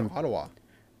look worse than Ottawa.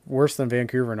 Worse than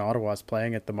Vancouver and Ottawa's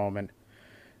playing at the moment.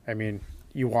 I mean,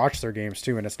 you watch their games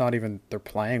too, and it's not even they're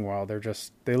playing well.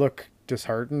 They look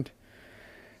disheartened.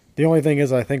 The only thing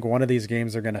is, I think one of these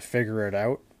games they're going to figure it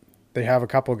out. They have a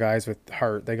couple guys with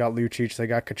heart. They got Lucic, they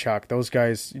got Tkachuk. Those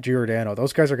guys, Giordano,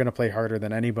 those guys are going to play harder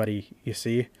than anybody you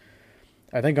see.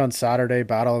 I think on Saturday,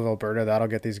 Battle of Alberta, that'll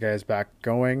get these guys back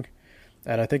going.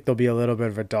 And I think there'll be a little bit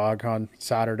of a dog on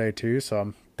Saturday too, so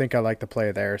I think I like the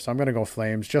play there. So I'm going to go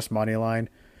Flames, just money line,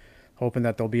 hoping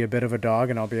that there'll be a bit of a dog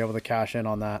and I'll be able to cash in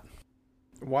on that.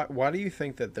 Why do you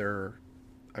think that they're...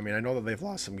 I mean, I know that they've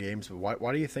lost some games, but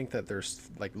why do you think that they're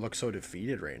look so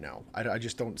defeated right now? I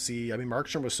just don't see... I mean,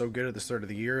 Markstrom was so good at the start of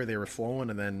the year. They were flowing,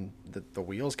 and then the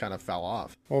wheels kind of fell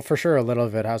off. Well, for sure, a little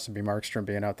of it has to be Markstrom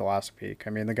being out the last week. I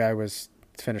mean, the guy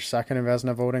finished second in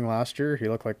Vezina voting last year. He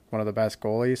looked like one of the best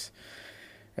goalies.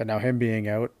 And now him being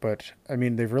out. But, I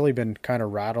mean, they've really been kind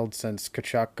of rattled since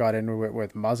Tkachuk got into it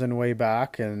with Muzzin way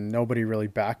back, and nobody really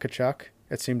backed Tkachuk.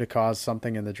 It seemed to cause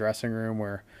something in the dressing room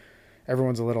where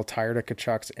everyone's a little tired of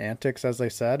Tkachuk's antics, as they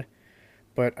said.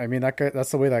 But, I mean,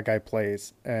 that's the way that guy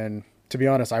plays. And to be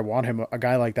honest, I want a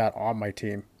guy like that on my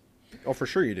team. Oh, for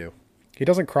sure you do. He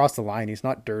doesn't cross the line. He's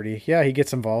not dirty. Yeah, he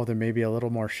gets involved in maybe a little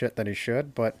more shit than he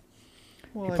should, but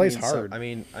he plays hard. So, I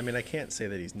mean, I can't say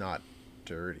that he's not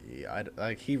dirty.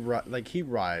 He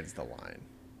rides the line.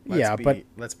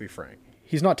 Let's be frank.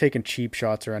 He's not taking cheap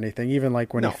shots or anything. Even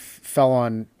like when he fell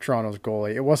on Toronto's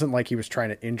goalie, it wasn't like he was trying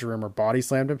to injure him or body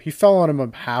slammed him. He fell on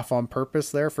him half on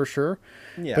purpose there for sure.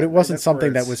 Yeah, but it wasn't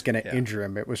something that was going to injure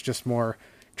him. It was just more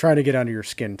trying to get under your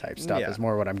skin type stuff. Is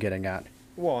more what I'm getting at.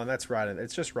 Well, and that's riding.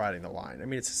 It's just riding the line. I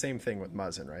mean, it's the same thing with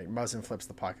Muzzin, right? Muzzin flips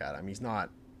the puck at him. He's not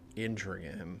injuring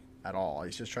him at all.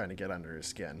 He's just trying to get under his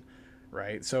skin.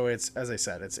 Right. So it's, as I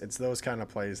said, it's those kind of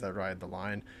plays that ride the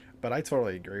line. But I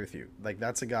totally agree with you. Like,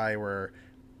 that's a guy where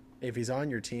if he's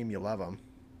on your team, you love him.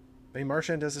 I mean,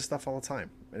 Marchand does this stuff all the time,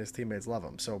 and his teammates love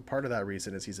him. So part of that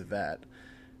reason is he's a vet.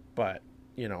 But,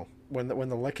 when the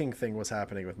licking thing was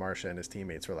happening with Marchand, his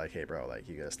teammates were like, hey, bro, like,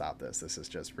 you got to stop this. This is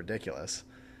just ridiculous.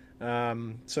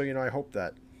 So, I hope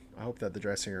that the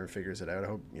dressing room figures it out. I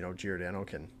hope, Giordano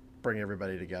can bring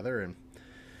everybody together, and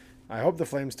I hope the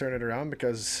Flames turn it around,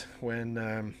 because when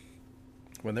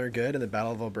they're good and the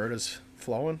Battle of Alberta's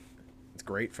flowing, it's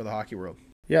great for the hockey world.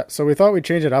 Yeah, so we thought we'd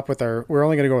change it up with we're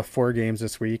only going to go with 4 games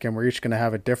this week, and we're each going to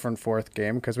have a different 4th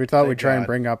game, because we thought we'd try and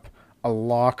bring up a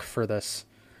lock for this,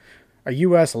 a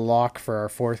U.S. lock for our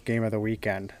 4th game of the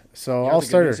weekend. So I'll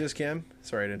start. The good news is, Cam?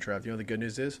 Sorry to interrupt. You know what the good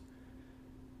news is?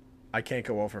 I can't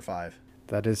go 0 for 5.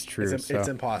 That is true. It's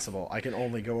impossible. I can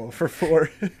only go 0 for 4.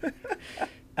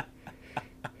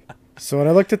 So when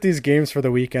I looked at these games for the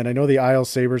weekend, I know the Isles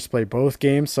Sabres play both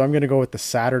games, so I'm going to go with the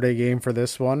Saturday game for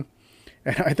this one.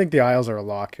 And I think the Isles are a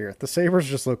lock here. The Sabres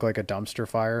just look like a dumpster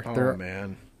fire. Oh,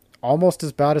 man. almost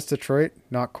as bad as Detroit,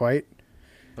 not quite.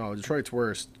 Oh, Detroit's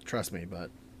worse, trust me,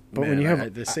 but But when man, you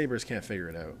have the Sabres can't figure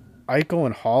it out. Eichel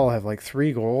and Hall have like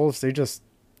 3 goals, they just,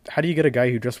 how do you get a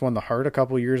guy who just won the Hart a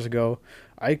couple years ago,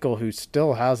 Eichel who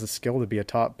still has the skill to be a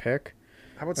top pick,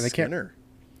 How about and they can't. Skinner?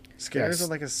 Skinner's Yes,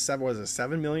 like a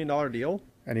 $7 million deal.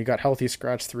 and he got healthy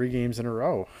scratch 3 games in a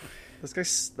row. This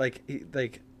guy's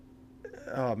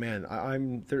oh man,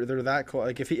 I'm they're that close.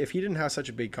 Like if he didn't have such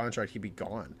a big contract, he'd be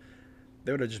gone.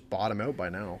 They would have just bought him out by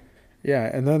now. Yeah,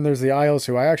 and then there's the Isles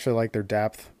who I actually like their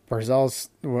depth. Barzal's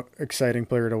exciting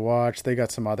player to watch. They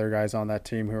got some other guys on that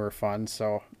team who are fun.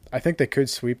 So I think they could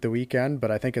sweep the weekend, but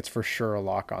I think it's for sure a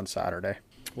lock on Saturday.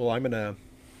 Well,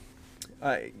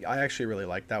 I actually really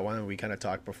like that one. We kind of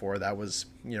talked before. That was,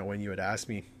 when you had asked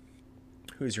me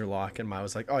who's your lock, and I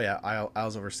was like, oh yeah,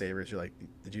 Isles over Sabres. You're like,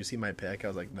 did you see my pick? I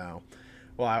was like, no.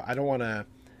 Well, I don't want to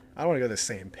go the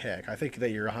same pick. I think that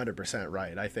you're 100%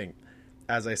 right. I think,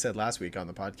 as I said last week on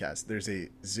the podcast, there's a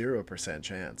 0%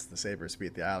 chance the Sabres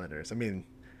beat the Islanders. I mean,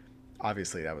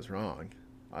 obviously that was wrong,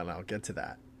 and I'll get to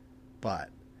that. But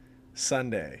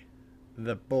Sunday,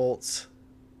 the Bolts,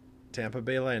 Tampa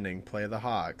Bay Lightning play the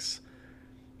Hawks.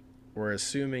 We're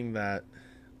assuming that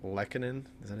Lehkonen,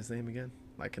 is that his name again?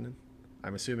 Lehkonen?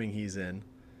 I'm assuming he's in.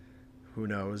 Who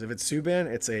knows? If it's Subban,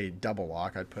 it's a double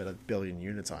lock. I'd put 1 billion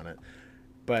units on it.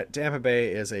 But Tampa Bay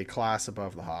is a class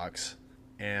above the Hawks,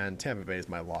 and Tampa Bay is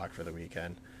my lock for the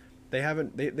weekend. They've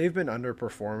been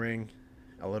underperforming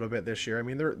a little bit this year. I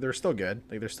mean, they're still good.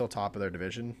 Like, they're still top of their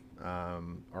division,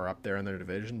 or up there in their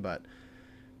division, but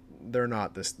they're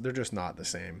just not the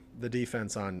same. The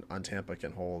defense on Tampa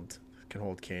can hold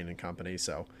Kane and company.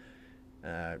 So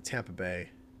Tampa Bay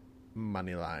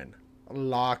money line,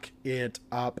 lock it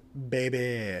up,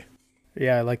 baby.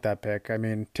 Yeah, I like that pick. I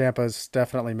mean, Tampa's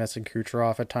definitely missing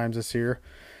Kucherov at times this year,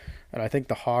 and I think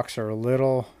the Hawks are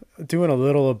doing a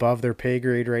little above their pay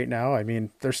grade right now. I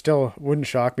mean, they're still, wouldn't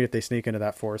shock me if they sneak into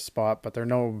that 4th spot, but they're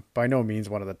by no means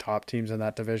one of the top teams in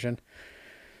that division.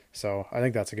 So I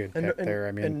think that's a good pick there.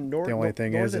 I mean, the only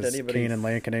thing is Kane and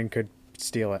Lankinen could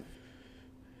steal it.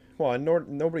 Well, and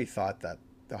nobody thought that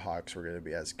the Hawks were going to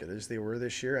be as good as they were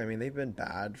this year. I mean, they've been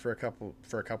bad for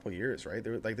a couple years, right? They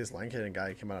were like, this Lankinen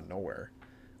guy came out of nowhere,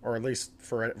 or at least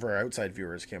for outside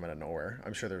viewers, came out of nowhere.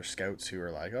 I'm sure there were scouts who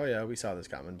were like, "Oh yeah, we saw this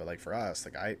coming," but like for us,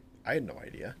 like I had no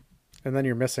idea. And then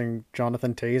you're missing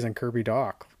Jonathan Toews and Kirby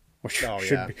Dach, which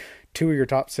should be 2 of your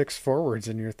top 6 forwards,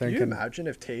 and you're thinking, can you imagine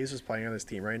if Toews was playing on this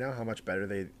team right now, how much better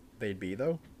they'd be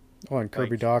though? Oh, and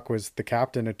Kirby Dach was the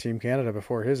captain of Team Canada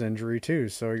before his injury too.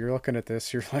 So you're looking at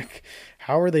this, you're like,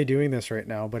 how are they doing this right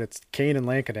now? But it's Kane and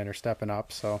Lankinen are stepping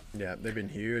up. So yeah, they've been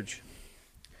huge.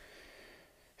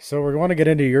 So we're going to get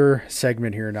into your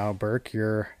segment here now, Burke.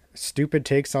 Your stupid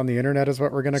takes on the internet is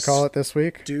what we're going to call it this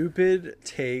week. Stupid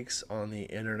takes on the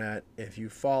internet. If you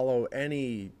follow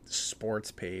any sports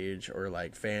page or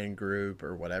like fan group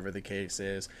or whatever the case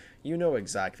is, you know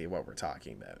exactly what we're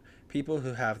talking about. People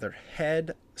who have their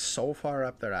head so far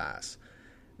up their ass,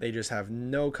 they just have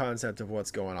no concept of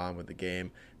what's going on with the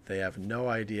game. They have no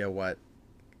idea what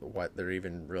they're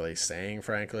even really saying,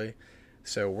 frankly.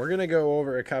 So we're going to go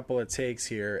over a couple of takes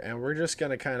here, and we're just going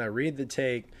to kind of read the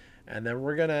take, and then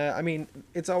we're going to, I mean,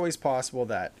 it's always possible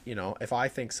that, if I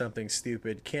think something's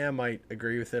stupid, Cam might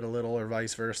agree with it a little or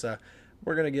vice versa.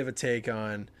 We're going to give a take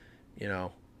on,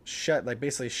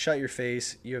 basically shut your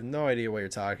face. You have no idea what you're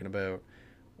talking about,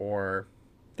 or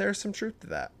there's some truth to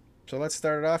that. So let's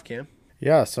start it off, Cam.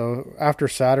 Yeah, so after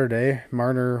Saturday,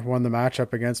 Marner won the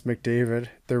matchup against McDavid.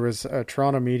 There was a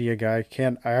Toronto media guy,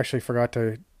 I actually forgot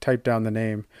to type down the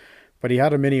name, but he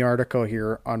had a mini article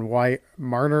here on why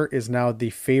Marner is now the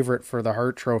favorite for the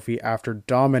Hart Trophy after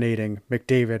dominating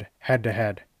McDavid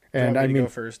head-to-head. And I mean, go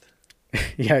first.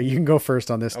 Yeah, you can go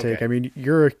first on this take. Okay. I mean,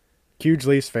 you're a huge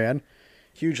Leafs fan.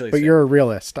 But you're a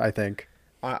realist, I think.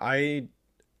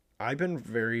 I've been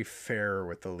very fair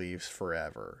with the Leafs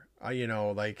forever.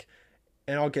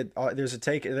 And I'll get there's a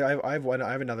take. I have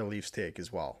another Leafs take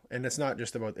as well, and it's not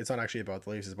actually about the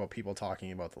Leafs. It's about people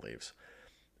talking about the Leafs.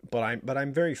 But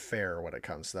I'm very fair when it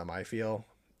comes to them. I feel,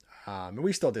 and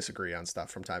we still disagree on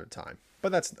stuff from time to time.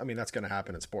 But that's going to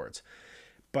happen in sports.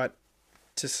 But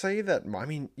to say that,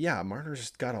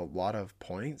 Marner's got a lot of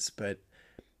points, but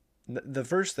the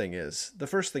first thing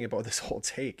about this whole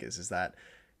take is that,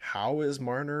 how is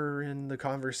Marner in the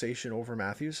conversation over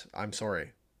Matthews? I'm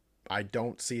sorry. I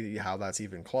don't see how that's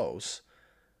even close,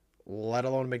 let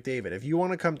alone McDavid. If you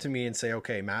want to come to me and say,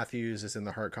 okay, Matthews is in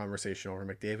the Hart conversation over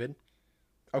McDavid,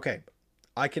 okay,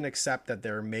 I can accept that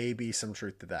there may be some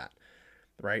truth to that,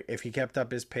 right? If he kept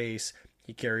up his pace,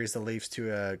 he carries the Leafs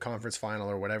to a conference final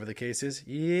or whatever the case is,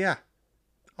 yeah,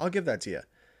 I'll give that to you.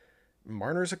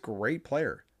 Marner's a great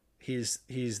player. He's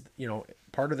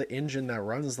part of the engine that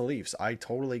runs the Leafs. I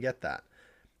totally get that.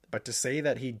 But to say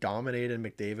that he dominated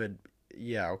McDavid,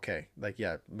 yeah, okay. Like,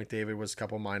 yeah, McDavid was a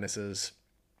couple minuses.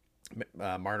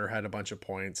 Marner had a bunch of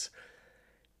points.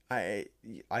 I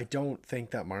I don't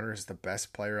think that Marner is the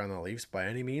best player on the Leafs by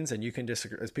any means, and you can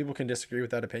disagree. As people can disagree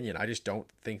with that opinion. I just don't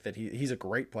think that he's a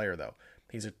great player though.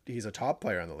 He's a top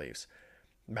player on the Leafs.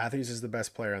 Matthews is the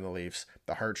best player on the Leafs.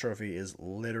 The Hart Trophy is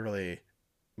literally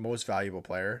most valuable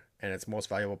player, and it's most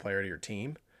valuable player to your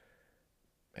team.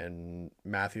 And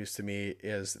Matthews to me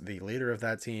is the leader of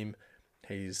that team.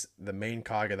 He's the main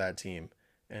cog of that team,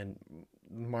 and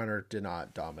Marner did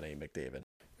not dominate McDavid.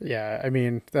 Yeah, I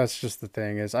mean, that's just the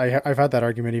thing is I've had that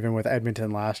argument even with Edmonton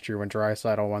last year when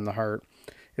Draisaitl won the Hart.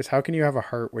 Is how can you have a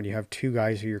Hart when you have two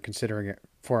guys who you're considering it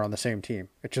for on the same team?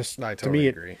 It just, I to me, totally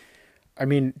agree. I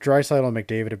mean, Draisaitl and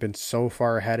McDavid have been so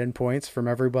far ahead in points from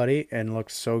everybody and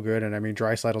looked so good. And I mean,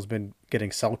 Draisaitl's been getting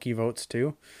Selke votes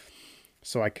too.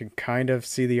 So I can kind of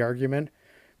see the argument.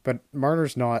 But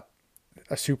Marner's not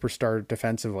a superstar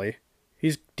defensively.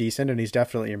 He's decent and he's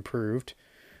definitely improved.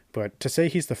 But to say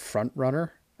he's the front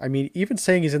runner, I mean, even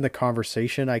saying he's in the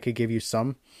conversation, I could give you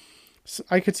some.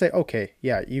 I could say, okay,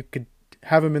 yeah, you could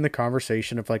have him in the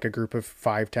conversation of like a group of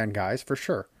 5-10 guys for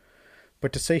sure.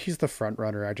 But to say he's the front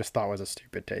runner, I just thought was a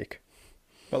stupid take.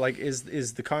 But like,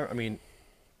 I mean,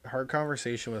 hard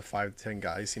conversation with 5 to 10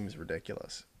 guys seems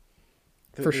ridiculous.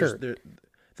 For sure.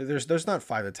 There's not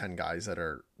 5 to 10 guys that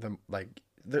are the like.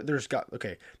 There's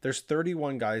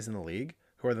 31 guys in the league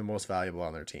who are the most valuable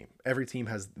on their team. Every team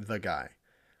has the guy,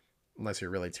 unless you're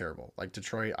really terrible. Like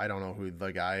Detroit, I don't know who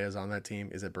the guy is on that team.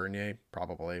 Is it Bernier?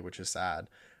 Probably, which is sad.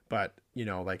 But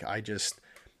like I just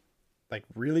like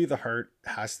really the Hart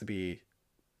has to be.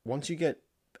 Once you get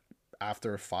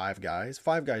after five guys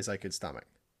I could stomach,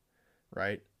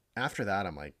 right? After that,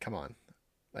 I'm like, come on.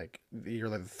 Like, you're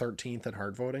like the 13th at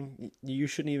Hart voting. You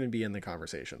shouldn't even be in the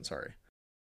conversation. Sorry.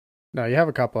 No, you have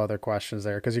a couple other questions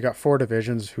there because you got 4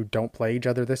 divisions who don't play each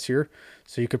other this year.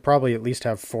 So you could probably at least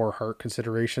have 4 Hart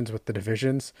considerations with the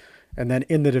divisions. And then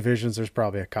in the divisions, there's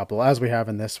probably a couple, as we have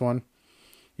in this one.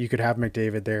 You could have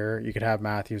McDavid there. You could have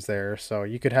Matthews there. So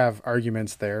you could have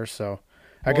arguments there. So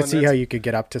I could see how you could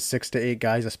get up to 6 to 8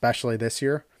 guys, especially this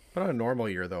year. But on a normal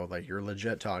year, though, like you're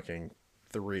legit talking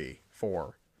 3,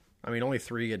 4. I mean, only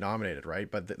 3 get nominated, right?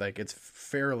 But like it's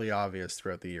fairly obvious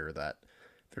throughout the year that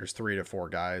there's 3 to 4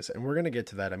 guys. And we're going to get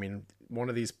to that. I mean, one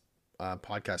of these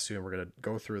podcasts soon, we're going to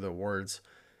go through the awards.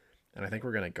 And I think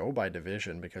we're going to go by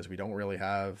division because we don't really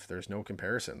there's no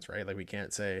comparisons, right? Like we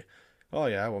can't say, oh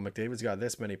yeah, well, McDavid's got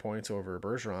this many points over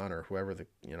Bergeron or whoever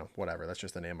whatever. That's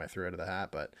just the name I threw out of the hat.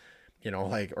 But,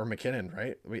 like, or McKinnon,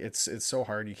 right? It's so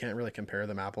hard. You can't really compare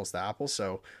them apples to apples.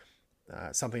 So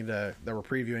something that we're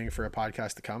previewing for a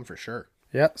podcast to come for sure.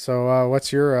 Yeah. So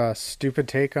what's your stupid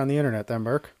take on the internet then,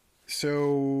 Burke?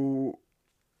 So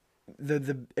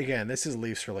again, this is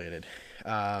Leafs related.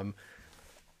 I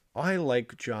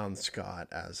like John Scott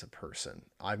as a person.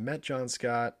 I've met John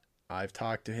Scott. I've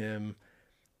talked to him.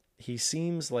 He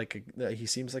seems like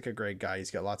a great guy.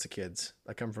 He's got lots of kids.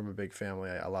 I come from a big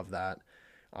family. I love that.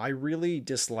 I really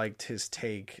disliked his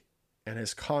take and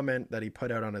his comment that he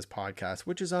put out on his podcast,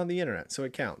 which is on the internet, so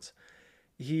it counts.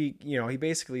 He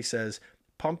basically says,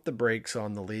 pump the brakes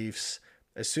on the Leafs.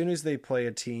 As soon as they play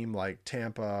a team like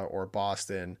Tampa or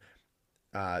Boston,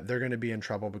 they're going to be in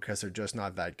trouble because they're just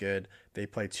not that good. They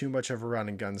play too much of a run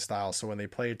and gun style. So when they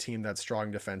play a team that's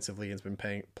strong defensively and has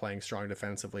been playing strong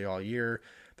defensively all year,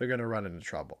 they're going to run into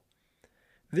trouble.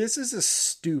 This is a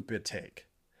stupid take.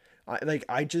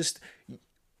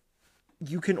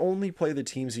 You can only play the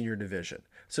teams in your division.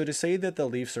 So to say that the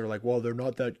Leafs are like, well, they're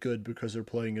not that good because they're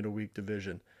playing in a weak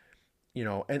division,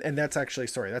 and that's actually,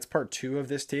 that's part 2 of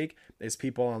this take is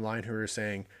people online who are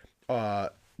saying, the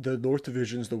North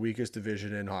Division's the weakest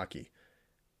division in hockey.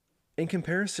 In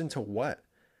comparison to what?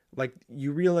 Like,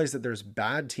 you realize that there's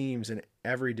bad teams in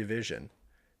every division,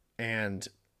 and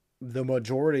the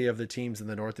majority of the teams in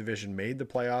the North Division made the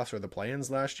playoffs or the play-ins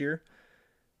last year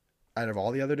out of all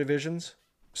the other divisions.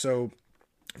 So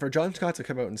for John Scott to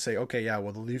come out and say, okay, yeah,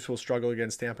 well, the Leafs will struggle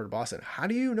against Tampa or Boston. How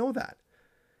do you know that?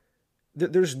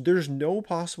 There's no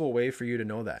possible way for you to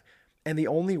know that. And the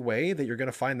only way that you're going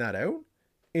to find that out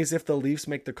is if the Leafs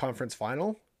make the conference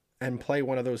final and play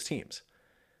one of those teams.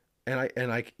 And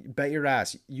I bet your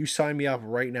ass, you sign me up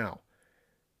right now.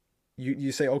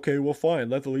 You say, okay, well, fine,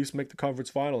 let the Leafs make the conference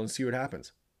final and see what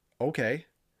happens. Okay.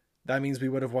 That means we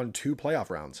would have won 2 playoff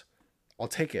rounds. I'll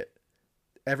take it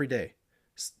every day.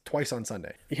 Twice on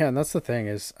Sunday. Yeah, and that's the thing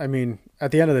is, I mean,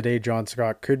 at the end of the day, John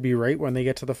Scott could be right when they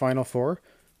get to the Final Four,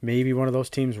 maybe one of those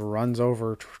teams runs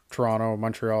over Toronto,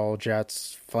 Montreal,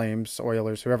 Jets, Flames,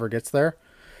 Oilers, whoever gets there.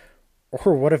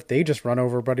 Or what if they just run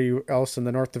over everybody else in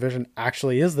the North Division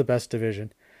actually is the best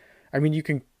division? I mean, you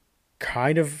can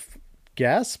kind of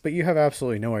guess, but you have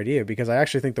absolutely no idea because I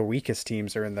actually think the weakest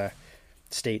teams are in the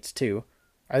States too.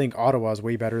 I think Ottawa's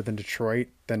way better than Detroit,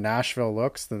 than Nashville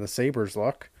looks, than the Sabres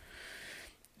look.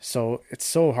 So it's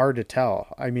so hard to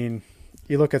tell. I mean,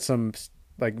 you look at some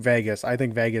like Vegas. I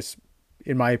think Vegas,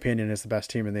 in my opinion, is the best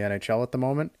team in the NHL at the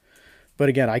moment. But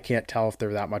again, I can't tell if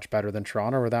they're that much better than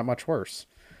Toronto or that much worse.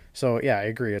 So yeah, I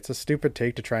agree. It's a stupid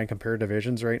take to try and compare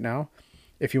divisions right now.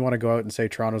 If you want to go out and say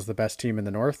Toronto's the best team in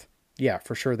the North, yeah,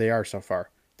 for sure they are so far.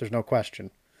 There's no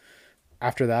question.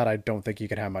 After that, I don't think you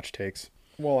can have much takes.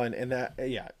 Well, and that,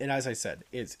 yeah, and as I said,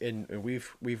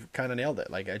 we've kind of nailed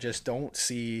it. Like, I just don't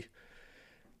see.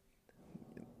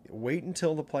 Wait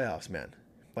until the playoffs, man.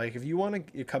 Like, if you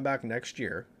want to come back next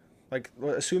year, like,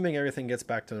 assuming everything gets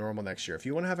back to normal next year, if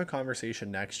you want to have a conversation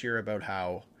next year about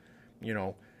how, you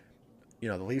know,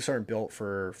 the Leafs aren't built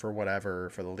for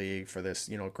whatever, for the league, for this,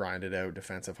 grinded out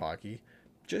defensive hockey,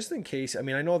 just in case. I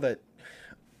mean, I know that,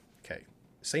 okay,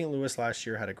 St. Louis last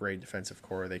year had a great defensive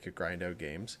core. They could grind out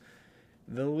games.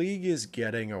 The league is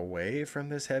getting away from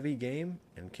this heavy game,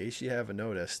 in case you haven't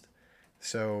noticed.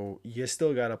 So you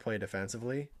still got to play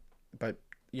defensively. But,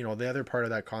 the other part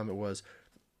of that comment was,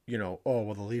 oh,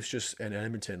 well, the Leafs just, and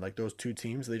Edmonton, like those two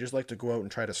teams, they just like to go out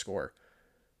and try to score.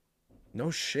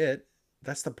 No shit.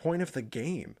 That's the point of the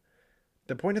game.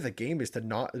 The point of the game is to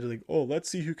not, like, oh, let's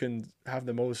see who can have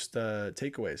the most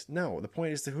takeaways. No, the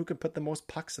point is to who can put the most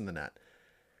pucks in the net.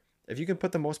 If you can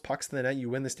put the most pucks in the net, you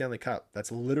win the Stanley Cup.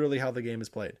 That's literally how the game is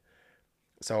played.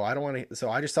 So I don't want to. So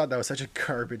I just thought that was such a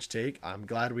garbage take. I'm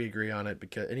glad we agree on it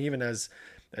because, and even as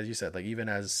you said, like even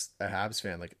as a Habs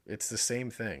fan, like it's the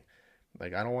same thing.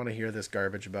 Like I don't want to hear this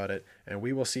garbage about it. And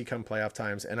we will see come playoff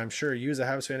times. And I'm sure you as a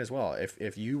Habs fan as well.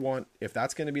 If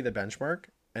that's going to be the benchmark,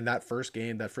 and that first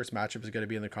game, that first matchup is going to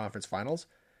be in the conference finals,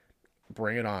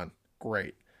 bring it on.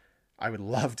 Great. I would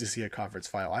love to see a conference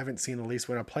final. I haven't seen the Leafs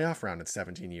win a playoff round in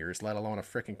 17 years, let alone a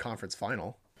freaking conference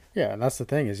final. Yeah, and that's the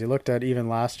thing is you looked at even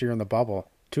last year in the bubble,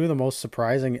 two of the most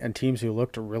surprising and teams who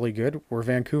looked really good were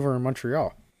Vancouver and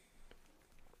Montreal.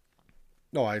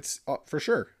 No, it's for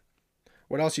sure.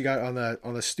 What else you got on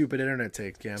the stupid internet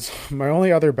take, Cam? My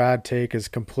only other bad take is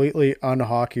completely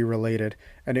un-hockey related,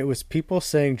 and it was people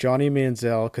saying Johnny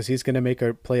Manziel, because he's going to make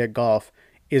a play at golf,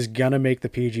 is going to make the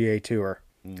PGA Tour.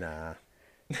 Nah.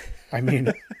 I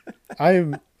mean,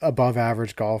 I'm above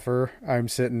average golfer. I'm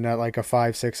sitting at like a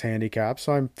 5-6 handicap,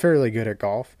 so I'm fairly good at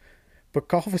golf. But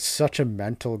golf is such a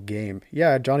mental game.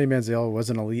 Yeah, Johnny Manziel was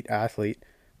an elite athlete,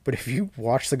 but if you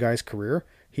watch the guy's career,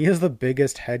 he is the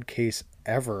biggest head case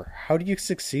ever. How do you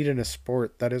succeed in a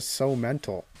sport that is so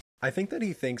mental? I think that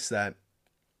he thinks that,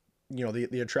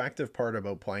 the attractive part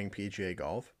about playing PGA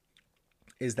golf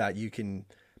is that you can,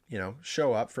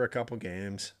 show up for a couple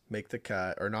games, make the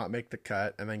cut or not make the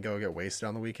cut, and then go get wasted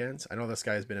on the weekends. I know this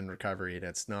guy's been in recovery and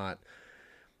it's not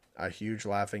a huge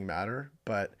laughing matter,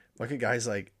 but look at guys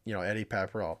like, Eddie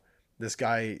Pepperell. This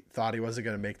guy thought he wasn't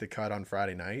going to make the cut on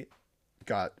Friday night,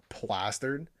 got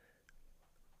plastered,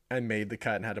 and made the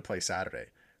cut and had to play Saturday.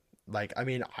 Like, I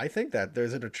mean, I think that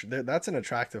that's an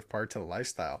attractive part to the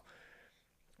lifestyle.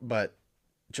 But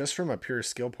just from a pure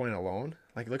skill point alone,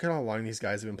 like look at how long these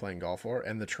guys have been playing golf for,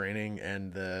 and the training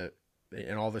and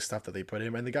all the stuff that they put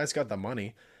in. And the guy's got the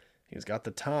money, he's got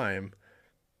the time.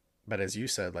 But as you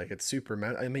said, like it's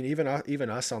super. I mean, even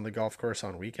us on the golf course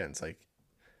on weekends, like,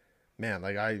 man,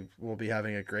 like I will be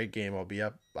having a great game. I'll be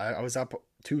up. I was up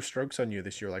 2 strokes on you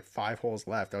this year, like 5 holes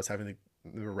left. I was having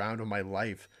the round of my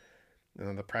life, and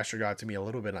then the pressure got to me a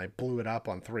little bit, and I blew it up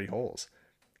on 3 holes.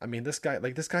 I mean, this guy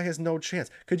has no chance.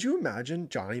 Could you imagine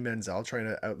Johnny Manziel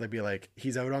trying to be like,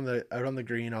 he's out on the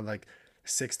green on like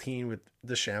 16 with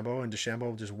DeChambeau, and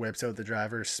DeChambeau just whips out the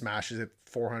driver, smashes it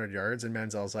 400 yards, and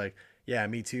Manziel's like, yeah,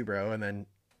 me too, bro, and then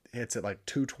hits it like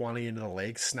 220 into the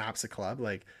lake, snaps the club.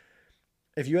 Like,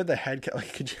 if you had the head,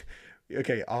 like, could you?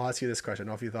 Okay, I'll ask you this question. I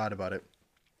don't know if you thought about it.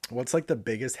 What's like the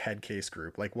biggest head case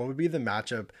group? Like, what would be the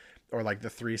matchup or like the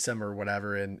threesome or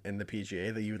whatever in the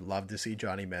PGA that you would love to see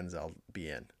Johnny Manziel be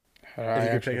in? If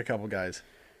you could pick a couple guys.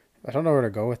 I don't know where to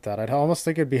go with that. I'd almost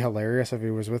think it'd be hilarious if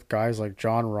he was with guys like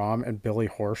John Rahm and Billy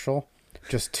Horschel.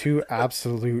 Just 2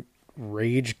 absolute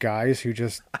rage guys who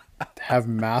just have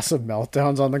massive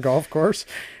meltdowns on the golf course.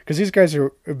 Because these guys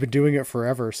have been doing it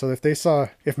forever. So if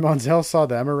Manziel saw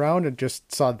them around and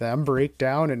just saw them break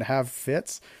down and have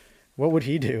fits, what would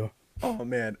he do? Oh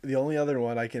man, the only other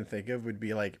one I can think of would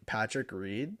be like Patrick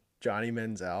Reed, Johnny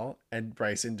Manziel, and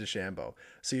Bryson DeChambeau.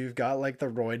 So you've got like the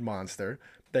roid monster,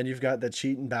 Then you've got the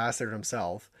cheating bastard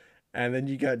himself. And then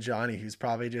you got Johnny, who's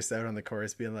probably just out on the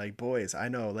course being like, boys, I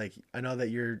know that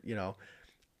you're,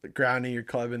 grounding your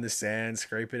club in the sand,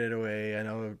 scraping it away. I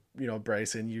know,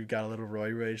 Bryson, you got a little Roy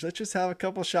rage. Let's just have a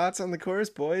couple shots on the course,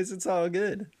 boys. It's all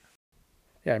good.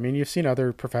 Yeah, I mean, you've seen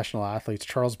other professional athletes.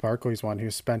 Charles Barkley's one who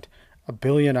spent a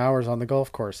billion hours on the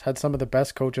golf course, had some of the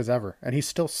best coaches ever, and he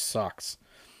still sucks.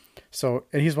 So,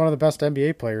 and he's one of the best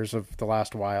NBA players of the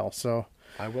last while. So,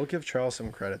 I will give Charles some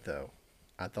credit though.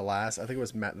 At the last, I think it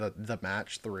was the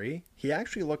match 3, he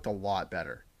actually looked a lot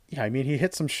better. Yeah, I mean, he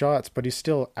hit some shots, but he's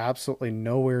still absolutely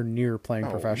nowhere near playing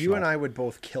professional. You and I would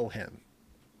both kill him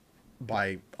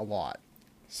by a lot.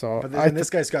 So, but this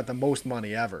guy's got the most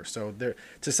money ever. So,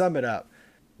 to sum it up,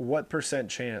 what %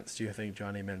 chance do you think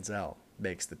Johnny Manziel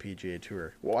makes the PGA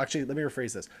Tour? Well, actually, let me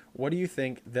rephrase this. What do you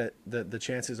think that the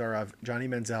chances are of Johnny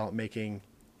Manziel making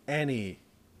any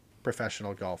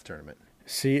professional golf tournament?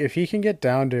 See, if he can get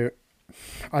down to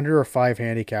under a 5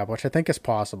 handicap, which I think is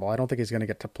possible. I don't think he's going to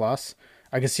get to plus.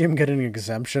 I can see him getting an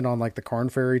exemption on like the Korn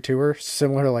Ferry Tour,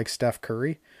 similar to like Steph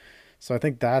Curry. So I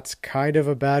think that's kind of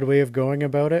a bad way of going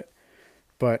about it.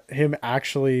 But him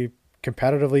actually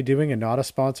competitively doing and not a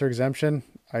sponsor exemption,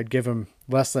 I'd give him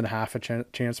less than half a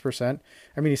chance percent.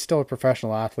 I mean, he's still a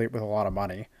professional athlete with a lot of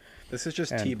money. This is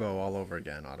just Tebow all over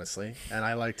again, honestly. And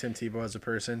I like Tim Tebow as a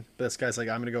person. But this guy's like,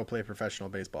 I'm going to go play professional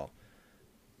baseball.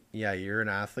 Yeah, you're an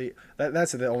athlete.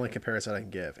 That's the only comparison I can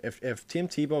give. If Tim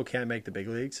Tebow can't make the big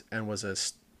leagues and was a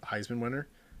Heisman winner,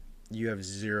 you have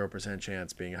 0%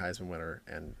 chance being a Heisman winner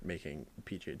and making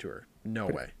PGA Tour. No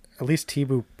way. At least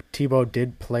Tebow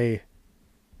did play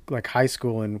like high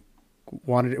school and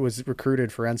was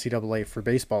recruited for NCAA for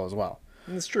baseball as well.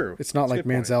 That's true. It's not like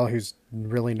Manziel, who's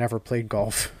really never played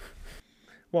golf.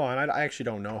 Well, and I actually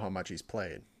don't know how much he's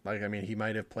played. Like, I mean, he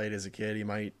might have played as a kid. He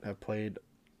might have played.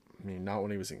 I mean, not when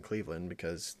he was in Cleveland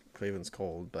because Cleveland's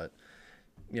cold, but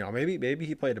maybe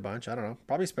he played a bunch. I don't know.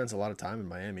 Probably spends a lot of time in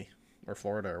Miami or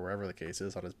Florida or wherever the case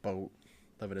is on his boat,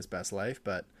 living his best life.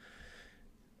 But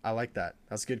I like that.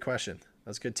 That's a good question.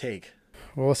 That's a good take.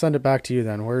 Well, we'll send it back to you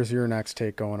then. Where's your next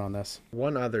take going on this?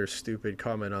 One other stupid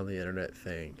comment on the internet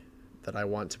thing that I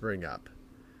want to bring up,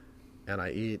 and I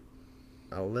eat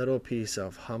a little piece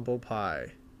of humble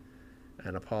pie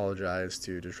and apologize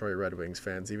to Detroit Red Wings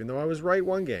fans, even though I was right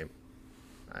one game.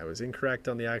 I was incorrect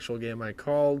on the actual game I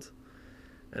called,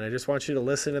 and I just want you to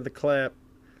listen to the clip.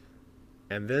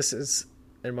 And this is,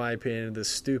 in my opinion, the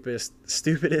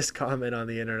stupidest comment on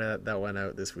the internet that went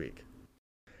out this week.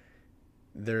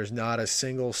 There's not a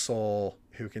single soul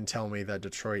who can tell me that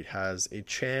Detroit has a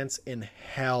chance in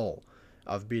hell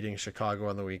of beating Chicago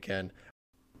on the weekend.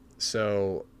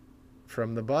 So,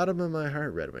 from the bottom of my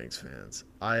heart, Red Wings fans,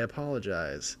 I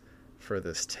apologize for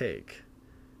this take.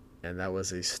 And that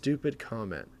was a stupid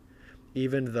comment.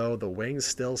 Even though the Wings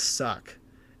still suck,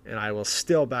 and I will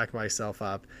still back myself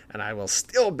up, and I will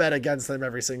still bet against them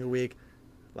every single week,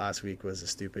 last week was a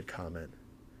stupid comment.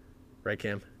 Right,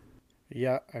 Cam?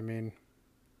 Yeah, I mean,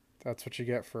 that's what you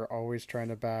get for always trying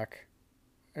to back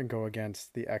and go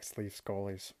against the ex-Leafs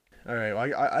goalies. All right,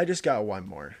 well, I just got one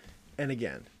more. And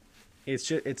again,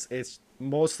 it's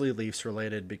mostly Leafs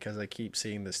related because I keep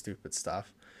seeing this stupid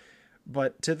stuff.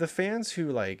 But to the fans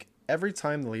who, like, every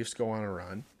time the Leafs go on a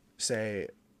run, say,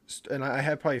 and I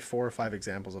have probably 4 or 5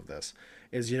 examples of this,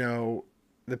 is,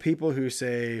 the people who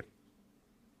say,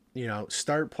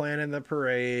 start planning the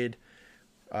parade,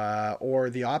 or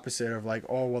the opposite of like,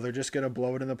 oh, well, they're just going to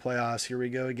blow it in the playoffs. Here we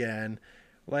go again.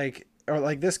 Like, or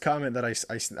like this comment that I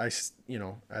as I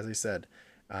said,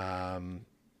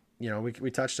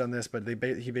 we touched on this, but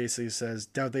he basically says,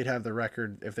 doubt they'd have the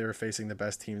record if they were facing the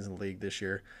best teams in the league this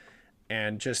year.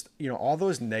 And just, all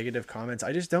those negative comments,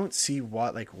 I just don't see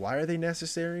why are they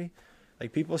necessary?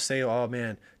 Like, people say, oh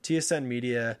man, TSN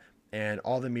media and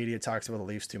all the media talks about the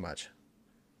Leafs too much.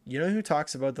 You know who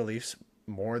talks about the Leafs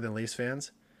more than Leafs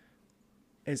fans?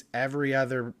 Is every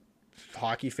other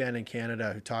hockey fan in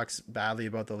Canada who talks badly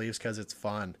about the Leafs because it's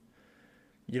fun.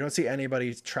 You don't see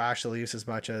anybody trash the Leafs as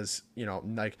much as,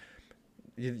 like,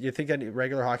 you think any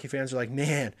regular hockey fans are like,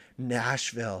 man,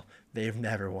 Nashville, they've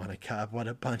never won a cup. What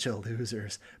a bunch of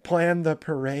losers. Plan the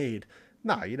parade.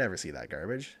 No, you never see that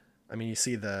garbage. I mean, you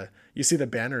see the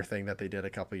banner thing that they did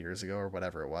a couple years ago or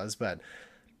whatever it was, but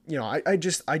it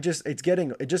just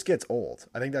gets old.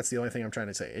 I think that's the only thing I'm trying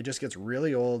to say. It just gets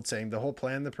really old saying the whole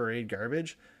plan the parade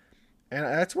garbage. And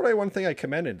that's one thing I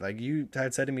commended. Like you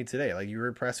had said to me today, like you were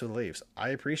impressed with the Leafs. I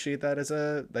appreciate that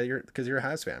because you're a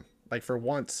Habs fan. Like for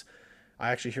once,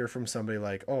 I actually hear from somebody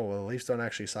like, oh, well, the Leafs don't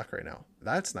actually suck right now.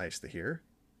 That's nice to hear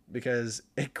because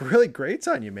it really grates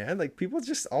on you, man. Like people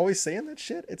just always saying that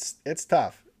shit. It's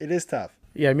tough. It is tough.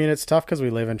 Yeah, I mean, it's tough because we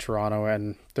live in Toronto,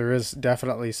 and there is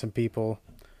definitely some people,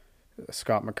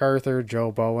 Scott MacArthur,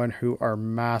 Joe Bowen, who are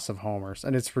massive homers.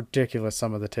 And it's ridiculous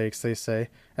some of the takes they say.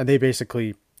 And they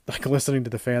basically, like listening to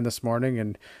the fan this morning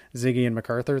and Ziggy and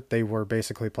MacArthur, they were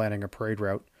basically planning a parade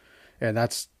route. And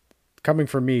that's coming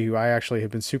from me, who I actually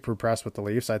have been super impressed with the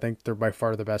Leafs. I think they're by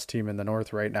far the best team in the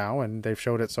North right now, and they've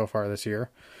showed it so far this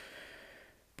year.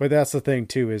 But that's the thing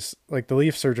too, is like the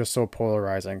Leafs are just so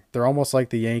polarizing. They're almost like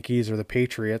the Yankees or the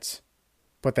Patriots,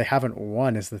 but they haven't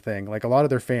won is the thing. Like a lot of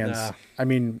their fans, Nah. I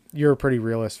mean, you're a pretty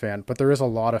realist fan, but there is a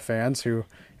lot of fans who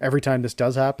every time this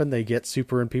does happen, they get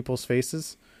super in people's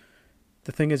faces.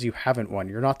 The thing is you haven't won.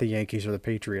 You're not the Yankees or the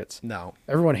Patriots. No.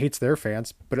 Everyone hates their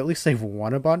fans, but at least they've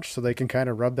won a bunch so they can kind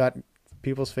of rub that in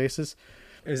people's faces.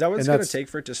 Is that what it's And going to that's take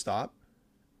for it to stop?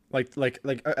 Like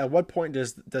at what point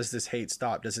does this hate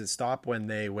stop? Does it stop when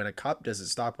they win a cup? Does it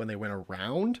stop when they win a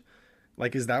round?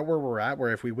 Like, is that where we're at?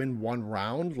 Where if we win one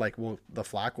round, like, the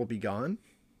flack will be gone?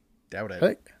 Doubt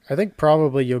it. I think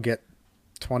probably you'll get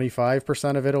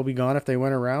 25% of it will be gone if they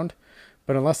win a round.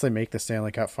 But unless they make the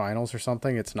Stanley Cup Finals or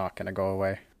something, it's not going to go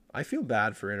away. I feel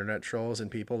bad for internet trolls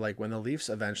and people. Like, when the Leafs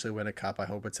eventually win a cup, I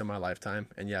hope it's in my lifetime.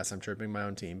 And yes, I'm chirping my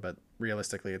own team, but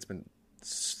realistically, it's been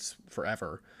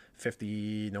forever.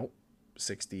 50, nope.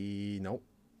 60, nope.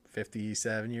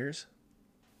 57 years.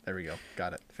 There we go.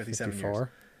 Got it. 57 years.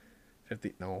 54.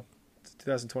 50, no.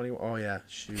 2020. Oh, yeah.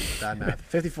 Shoot. Bad math.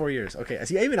 54 years. Okay.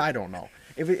 See, even I don't know.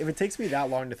 If it takes me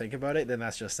that long to think about it, then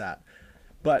that's just that.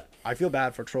 But I feel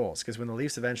bad for trolls because when the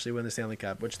Leafs eventually win the Stanley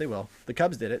Cup, which they will, the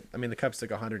Cubs did it. I mean, the Cubs took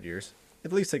 100 years.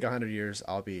 If the Leafs take 100 years,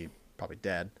 I'll be probably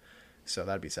dead. So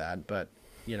that'd be sad. But,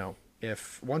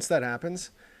 if once that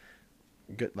happens,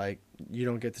 good, like, you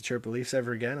don't get to chirp the Leafs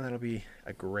ever again, and that'll be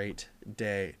a great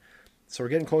day. So we're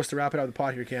getting close to wrapping up the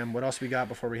pod here, Cam. What else we got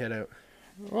before we head out?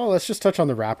 Well, let's just touch on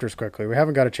the Raptors quickly. We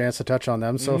haven't got a chance to touch on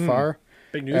them so far.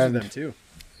 Big news with them, too.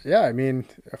 Yeah, I mean,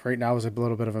 right now is a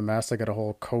little bit of a mess. They got a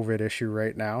whole COVID issue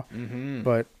right now. Mm-hmm.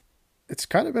 But it's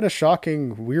kind of been a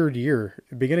shocking, weird year.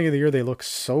 Beginning of the year, they look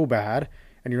so bad,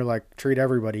 and you're like, treat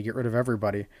everybody, get rid of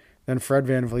everybody. Then Fred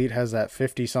VanVleet has that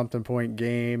 50-something point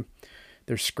game.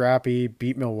 They're scrappy,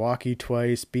 beat Milwaukee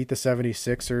twice, beat the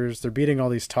 76ers. They're beating all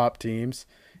these top teams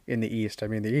in the East. I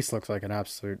mean, the East looks like an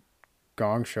absolute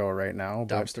gong show right now.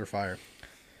 But Dumpster fire.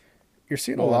 you're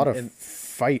seeing a lot of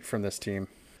fight from this team.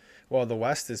 Well, the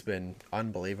West has been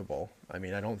unbelievable. I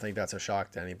mean, I don't think that's a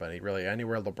shock to anybody. Really,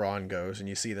 anywhere LeBron goes, and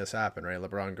you see this happen, right?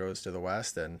 LeBron goes to the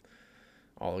West, and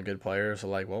all the good players are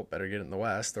like, well, better get in the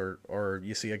West. Or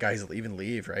you see a guy even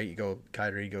leave, right?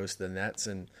 Kyrie goes to the Nets,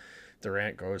 and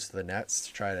Durant goes to the Nets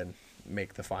to try to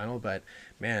make the final. But,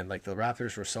 man, like the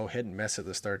Raptors were so hit and miss at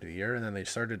the start of the year, and then they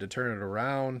started to turn it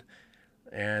around,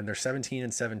 and they're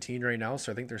 17-17 right now,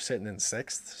 so I think they're sitting in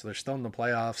 6th. So they're still in the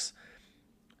playoffs.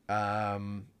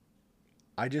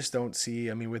 I just don't see,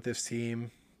 I mean, with this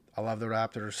team, I love the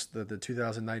Raptors. The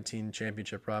 2019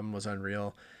 championship run was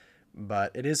unreal,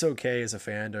 but it is okay as a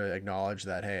fan to acknowledge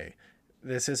that, hey,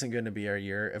 this isn't going to be our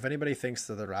year. If anybody thinks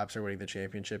that the Raps are winning the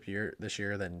championship this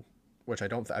year, then, which I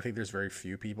don't, I think there's very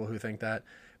few people who think that,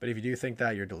 but if you do think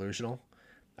that, you're delusional.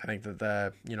 I think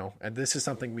that and this is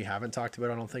something we haven't talked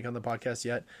about, I don't think, on the podcast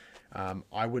yet.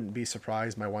 I wouldn't be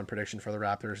surprised. My one prediction for the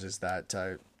Raptors is that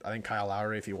I think Kyle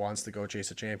Lowry, if he wants to go chase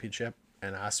a championship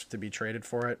and asks to be traded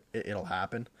for it, it'll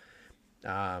happen.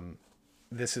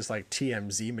 This is like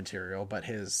TMZ material, but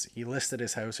he listed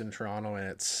his house in Toronto,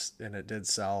 and it did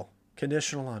sell,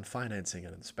 conditional on financing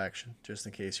and inspection, just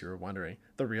in case you were wondering.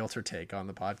 The realtor take on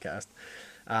the podcast.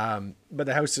 But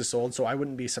the house is sold, so I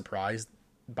wouldn't be surprised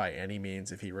by any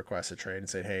means if he requests a trade and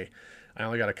said, hey, I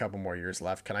only got a couple more years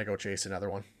left. Can I go chase another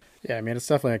one? Yeah, I mean, it's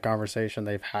definitely a conversation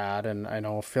they've had, and I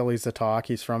know Philly's the talk.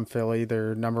 He's from Philly.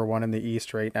 They're number 1 in the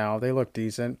East right now. They look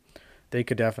decent. They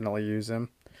could definitely use him.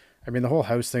 I mean, the whole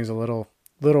house thing's a little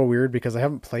weird because I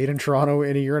haven't played in Toronto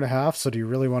in a year and a half, so do you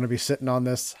really want to be sitting on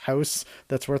this house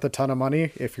that's worth a ton of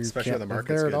money if you Especially can't the live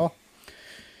market's there good. at all?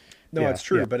 No, Yeah, it's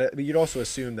true, yeah. but you'd also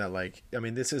assume that, like, I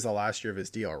mean, this is the last year of his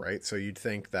deal, right? So you'd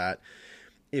think that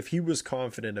if he was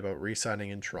confident about re-signing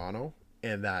in Toronto,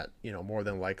 and that, more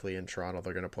than likely in Toronto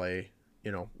they're going to play,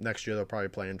 next year they'll probably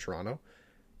play in Toronto,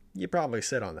 you probably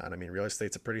sit on that. I mean, real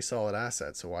estate's a pretty solid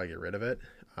asset, so why get rid of it?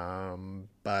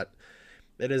 But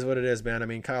it is what it is, man. I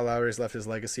mean, Kyle Lowry's left his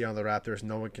legacy on the Raptors.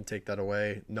 No one can take that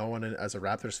away. No one, as a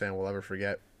Raptors fan, will ever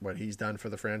forget what he's done for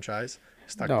the franchise.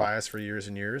 Stuck No. by us for years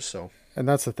and years, so... And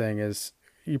that's the thing is,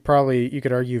 you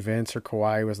could argue Vince or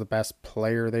Kawhi was the best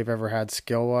player they've ever had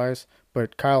skill-wise,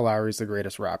 but Kyle Lowry's the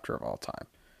greatest Raptor of all time.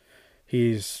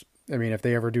 I mean, if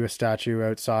they ever do a statue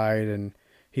outside and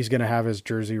he's going to have his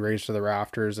jersey raised to the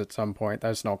rafters at some point.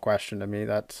 That's no question to me.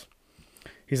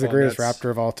 He's the greatest Raptor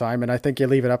of all time, and I think you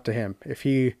leave it up to him. If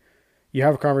you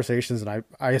have conversations, and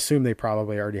I assume they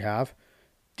probably already have.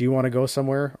 Do you want to go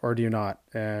somewhere or do you not?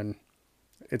 And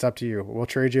it's up to you. We'll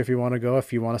trade you if you want to go.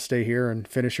 If you want to stay here and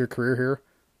finish your career here,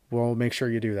 we'll make sure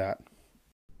you do that.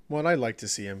 Well, I'd like to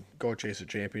see him go chase a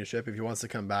championship. If he wants to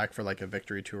come back for like a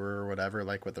victory tour or whatever,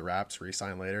 like with the Raps,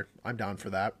 re-sign later, I'm down for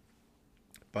that.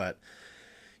 But,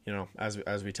 you know,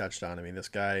 as we touched on, I mean, this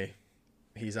guy,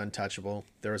 he's untouchable.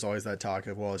 There was always that talk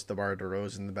of, well, is DeMar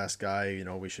DeRozan the best guy? You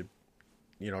know, we should,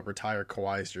 you know, retire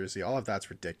Kawhi's jersey. All of that's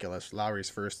ridiculous. Lowry's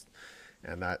first,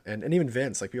 and even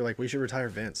Vince. Like, people are like, we should retire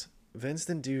Vince. Vince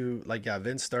didn't do, like, yeah,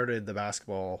 Vince started the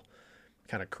basketball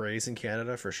kind of craze in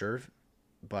Canada for sure.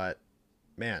 But,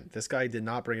 man, this guy did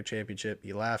not bring a championship.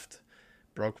 He left,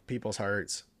 broke people's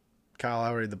hearts. Kyle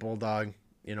Lowry, the Bulldog,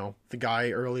 you know, the guy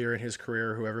earlier in his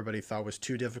career who everybody thought was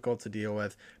too difficult to deal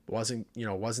with, wasn't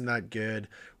that good,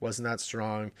 wasn't that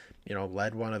strong, you know,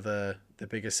 led one of the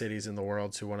biggest cities in the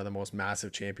world to one of the most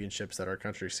massive championships that our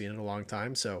country's seen in a long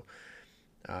time. So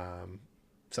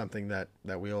something that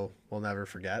we'll never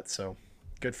forget. So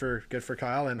good for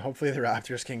Kyle, and hopefully the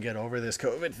Raptors can get over this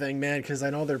COVID thing, man, because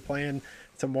I know they're playing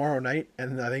tomorrow night,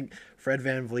 and I think Fred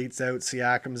VanVleet's out,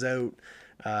 Siakam's out,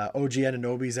 OG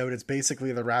Anunoby's out. It's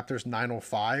basically the Raptors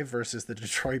 905 versus the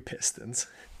Detroit Pistons.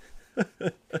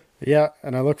 Yeah,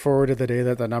 and I look forward to the day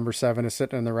that the number 7 is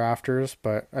sitting in the rafters.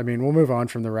 But, I mean, we'll move on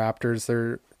from the Raptors.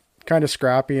 They're kind of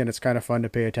scrappy, and it's kind of fun to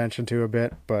pay attention to a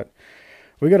bit. But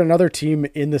we got another team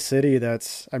in the city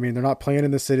that's, I mean, they're not playing in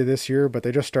the city this year, but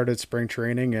they just started spring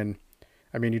training. And,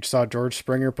 I mean, you saw George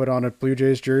Springer put on a Blue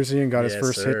Jays jersey and got his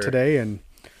first hit today. And,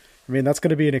 I mean, that's going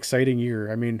to be an exciting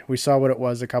year. I mean, we saw what it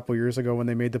was a couple years ago when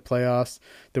they made the playoffs,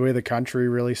 the way the country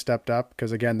really stepped up,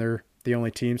 because, again, they're the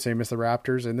only team, same as the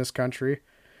Raptors, in this country.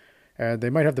 And they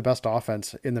might have the best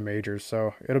offense in the majors.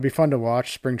 So it'll be fun to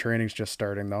watch. Spring training's just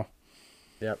starting, though.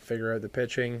 Yep, figure out the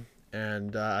pitching.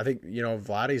 And I think, you know,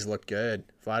 Vladdy's looked good.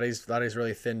 Vladdy's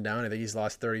really thinned down. I think he's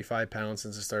lost 35 pounds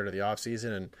since the start of the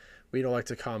offseason. And we don't like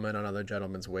to comment on other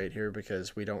gentlemen's weight here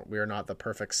because we are not the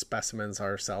perfect specimens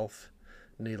ourselves.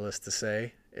 Needless to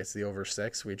say, it's the over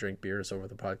 6. We drink beers over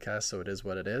the podcast, so it is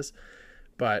what it is.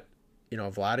 But, you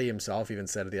know, Vladdy himself even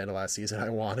said at the end of last season, I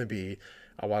want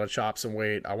to chop some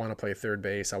weight. I want to play third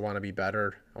base. I want to be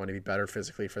better. I want to be better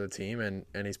physically for the team. And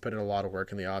he's put in a lot of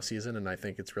work in the offseason, and I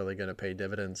think it's really going to pay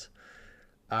dividends.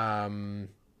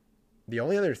 The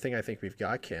only other thing I think we've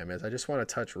got, Cam, is I just want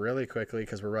to touch really quickly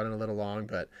because we're running a little long,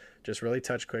 but just really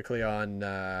touch quickly on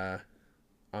the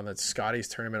Scotties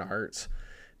Tournament of Hearts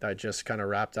that just kind of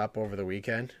wrapped up over the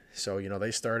weekend. So, you know,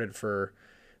 they started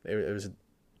it was a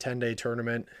 10-day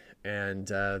tournament, and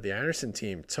the Anderson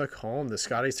team took home the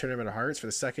Scotties Tournament of Hearts for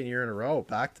the second year in a row,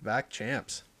 back-to-back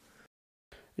champs.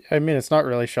 I mean, it's not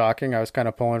really shocking. I was kind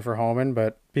of pulling for Homan,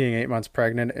 but being 8 months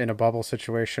pregnant in a bubble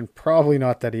situation, probably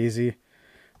not that easy.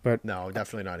 But no,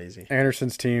 definitely not easy.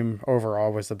 Anderson's team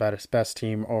overall was the best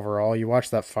team overall. You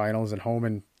watch that finals, and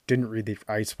Homan didn't read the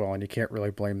ice well, and you can't really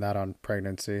blame that on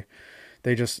pregnancy.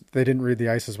 They didn't read the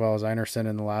ice as well as Anderson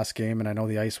in the last game, and I know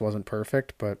the ice wasn't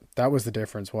perfect, but that was the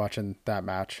difference watching that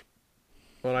match.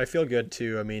 Well, I feel good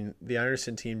too. I mean, the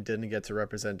Anderson team didn't get to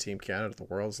represent Team Canada at the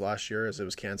Worlds last year as it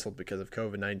was canceled because of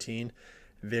COVID-19.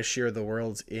 This year, the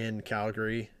World's in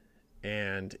Calgary,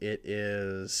 and it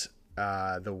is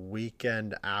the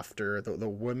weekend after. The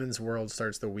Women's World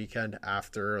starts the weekend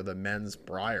after the Men's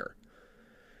Brier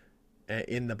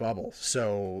in the bubble.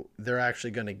 So they're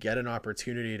actually going to get an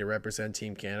opportunity to represent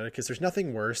Team Canada, because there's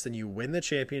nothing worse than you win the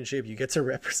championship, you get to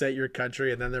represent your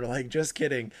country, and then they're like, just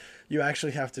kidding, you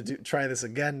actually have to try this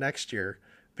again next year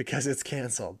because it's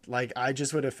canceled. Like, I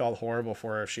just would have felt horrible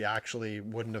for her if she actually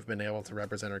wouldn't have been able to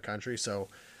represent her country. So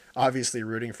obviously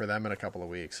rooting for them in a couple of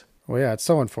weeks. Well, yeah, it's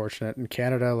so unfortunate. In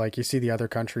Canada, like, you see the other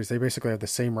countries, they basically have the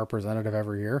same representative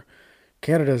every year.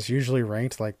 Canada's usually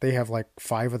ranked, like, they have like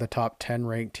 5 of the top 10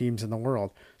 ranked teams in the world.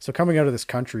 So coming out of this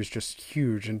country is just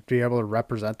huge, and be able to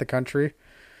represent the country.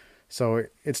 So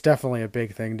it's definitely a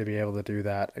big thing to be able to do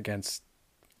that against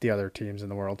the other teams in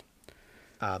the world.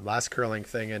 Last curling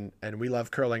thing, and we love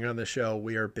curling on the show.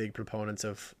 We are big proponents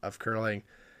of curling.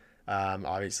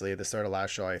 Obviously, at the start of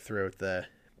last show, I threw out the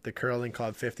Curling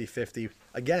Club 50-50.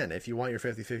 Again, if you want your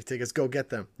 50-50 tickets, go get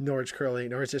them. Norwich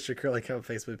District Curling Club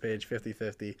Facebook page,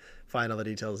 50-50. Find all the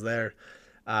details there.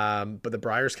 But the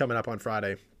Briar's coming up on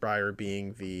Friday. Briar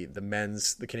being the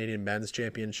Canadian Men's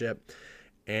Championship.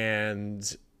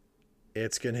 And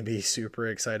it's going to be super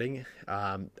exciting.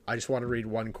 I just want to read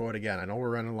one quote again. I know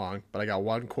we're running long, but I got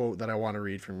one quote that I want to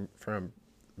read from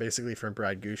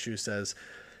Brad Goosh, who says,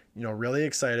 really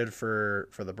excited for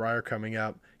the Brier coming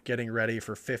up, getting ready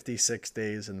for 56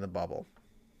 days in the bubble.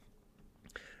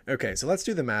 Okay, so let's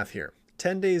do the math here.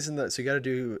 10 days so you got to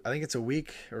do, I think it's a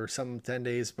week or some 10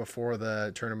 days before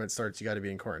the tournament starts, you got to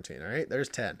be in quarantine. All right, there's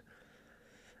 10.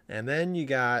 And then you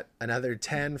got another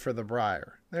 10 for the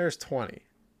Brier. There's 20.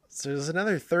 So there's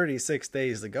another 36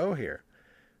 days to go here.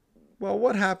 Well,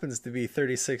 what happens to be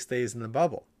 36 days in the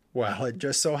bubble? Well, it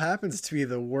just so happens to be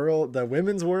the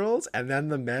women's worlds and then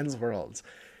the men's worlds.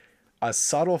 A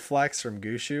subtle flex from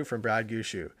Brad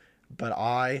Gushu. But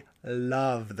I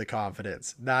love the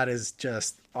confidence. That is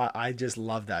I just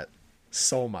love that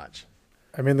so much.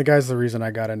 I mean, the guy's the reason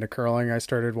I got into curling. I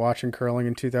started watching curling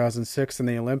in 2006 in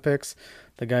the Olympics.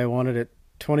 The guy won it at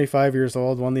 25 years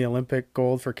old, won the Olympic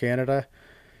gold for Canada.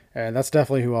 And that's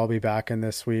definitely who I'll be backing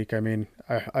this week. I mean,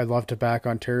 I love to back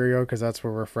Ontario because that's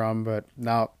where we're from. But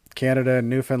now Canada and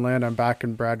Newfoundland, I'm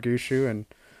backing Brad Gushu and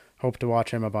hope to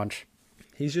watch him a bunch.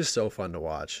 He's just so fun to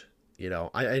watch.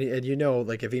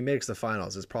 Like if he makes the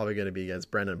finals, it's probably going to be against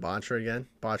Brendan Bontra again.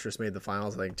 Bontra's made the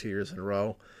finals, I think, 2 years in a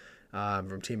row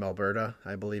from Team Alberta,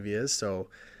 I believe he is. So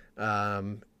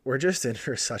we're just in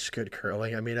for such good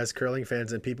curling. I mean, as curling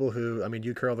fans and people who, I mean,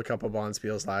 you curled a couple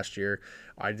Bonspiels last year.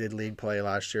 I did league play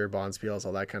last year, Bonspiels,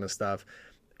 all that kind of stuff.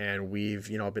 And we've,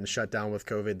 been shut down with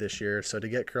COVID this year. So to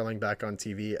get curling back on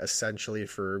TV essentially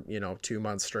for, 2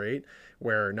 months straight,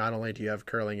 where not only do you have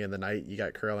curling in the night, you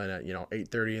got curling at,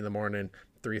 8:30 in the morning,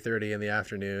 3:30 in the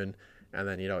afternoon, and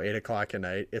then, 8 o'clock at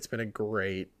night. It's been a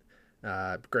great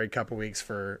couple weeks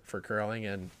for curling,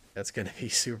 and it's going to be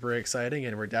super exciting.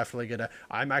 And we're definitely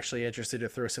I'm actually interested to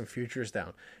throw some futures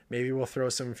down. Maybe we'll throw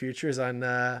some futures on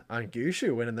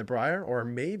Gushu winning the Brier, or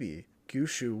maybe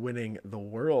Gushu winning the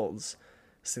Worlds,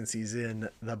 since he's in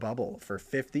the bubble for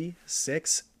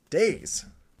 56 days.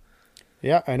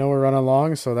 Yeah, I know we're running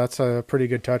long, so that's a pretty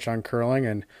good touch on curling.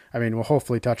 And, I mean, we'll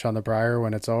hopefully touch on the Brier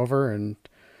when it's over and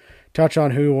touch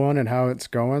on who won and how it's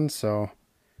going. So,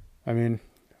 I mean,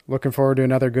 looking forward to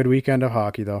another good weekend of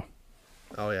hockey, though.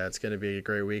 Oh, yeah, it's going to be a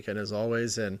great weekend as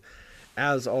always. And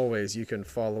as always, you can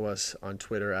follow us on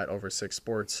Twitter at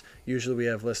Over6Sports. Usually we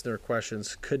have listener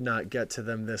questions. Could not get to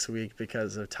them this week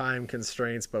because of time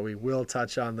constraints, but we will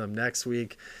touch on them next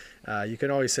week. You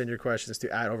can always send your questions to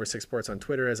at Over6Sports on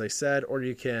Twitter, as I said, or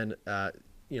you can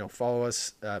follow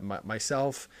us,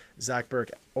 myself, Zach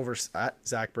Burke at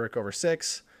Zach Burke over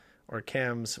 6, or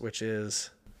Cam's, which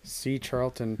is C.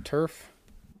 Charlton Turf,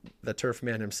 the Turf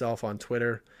Man himself on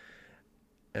Twitter.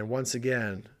 And once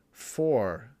again,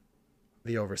 for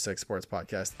the Over 6 Sports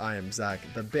Podcast, I am Zach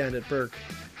the Bandit Burke.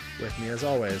 With me as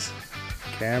always,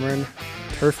 Cameron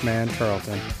Turfman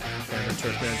Charlton.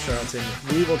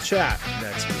 We will chat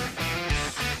next week.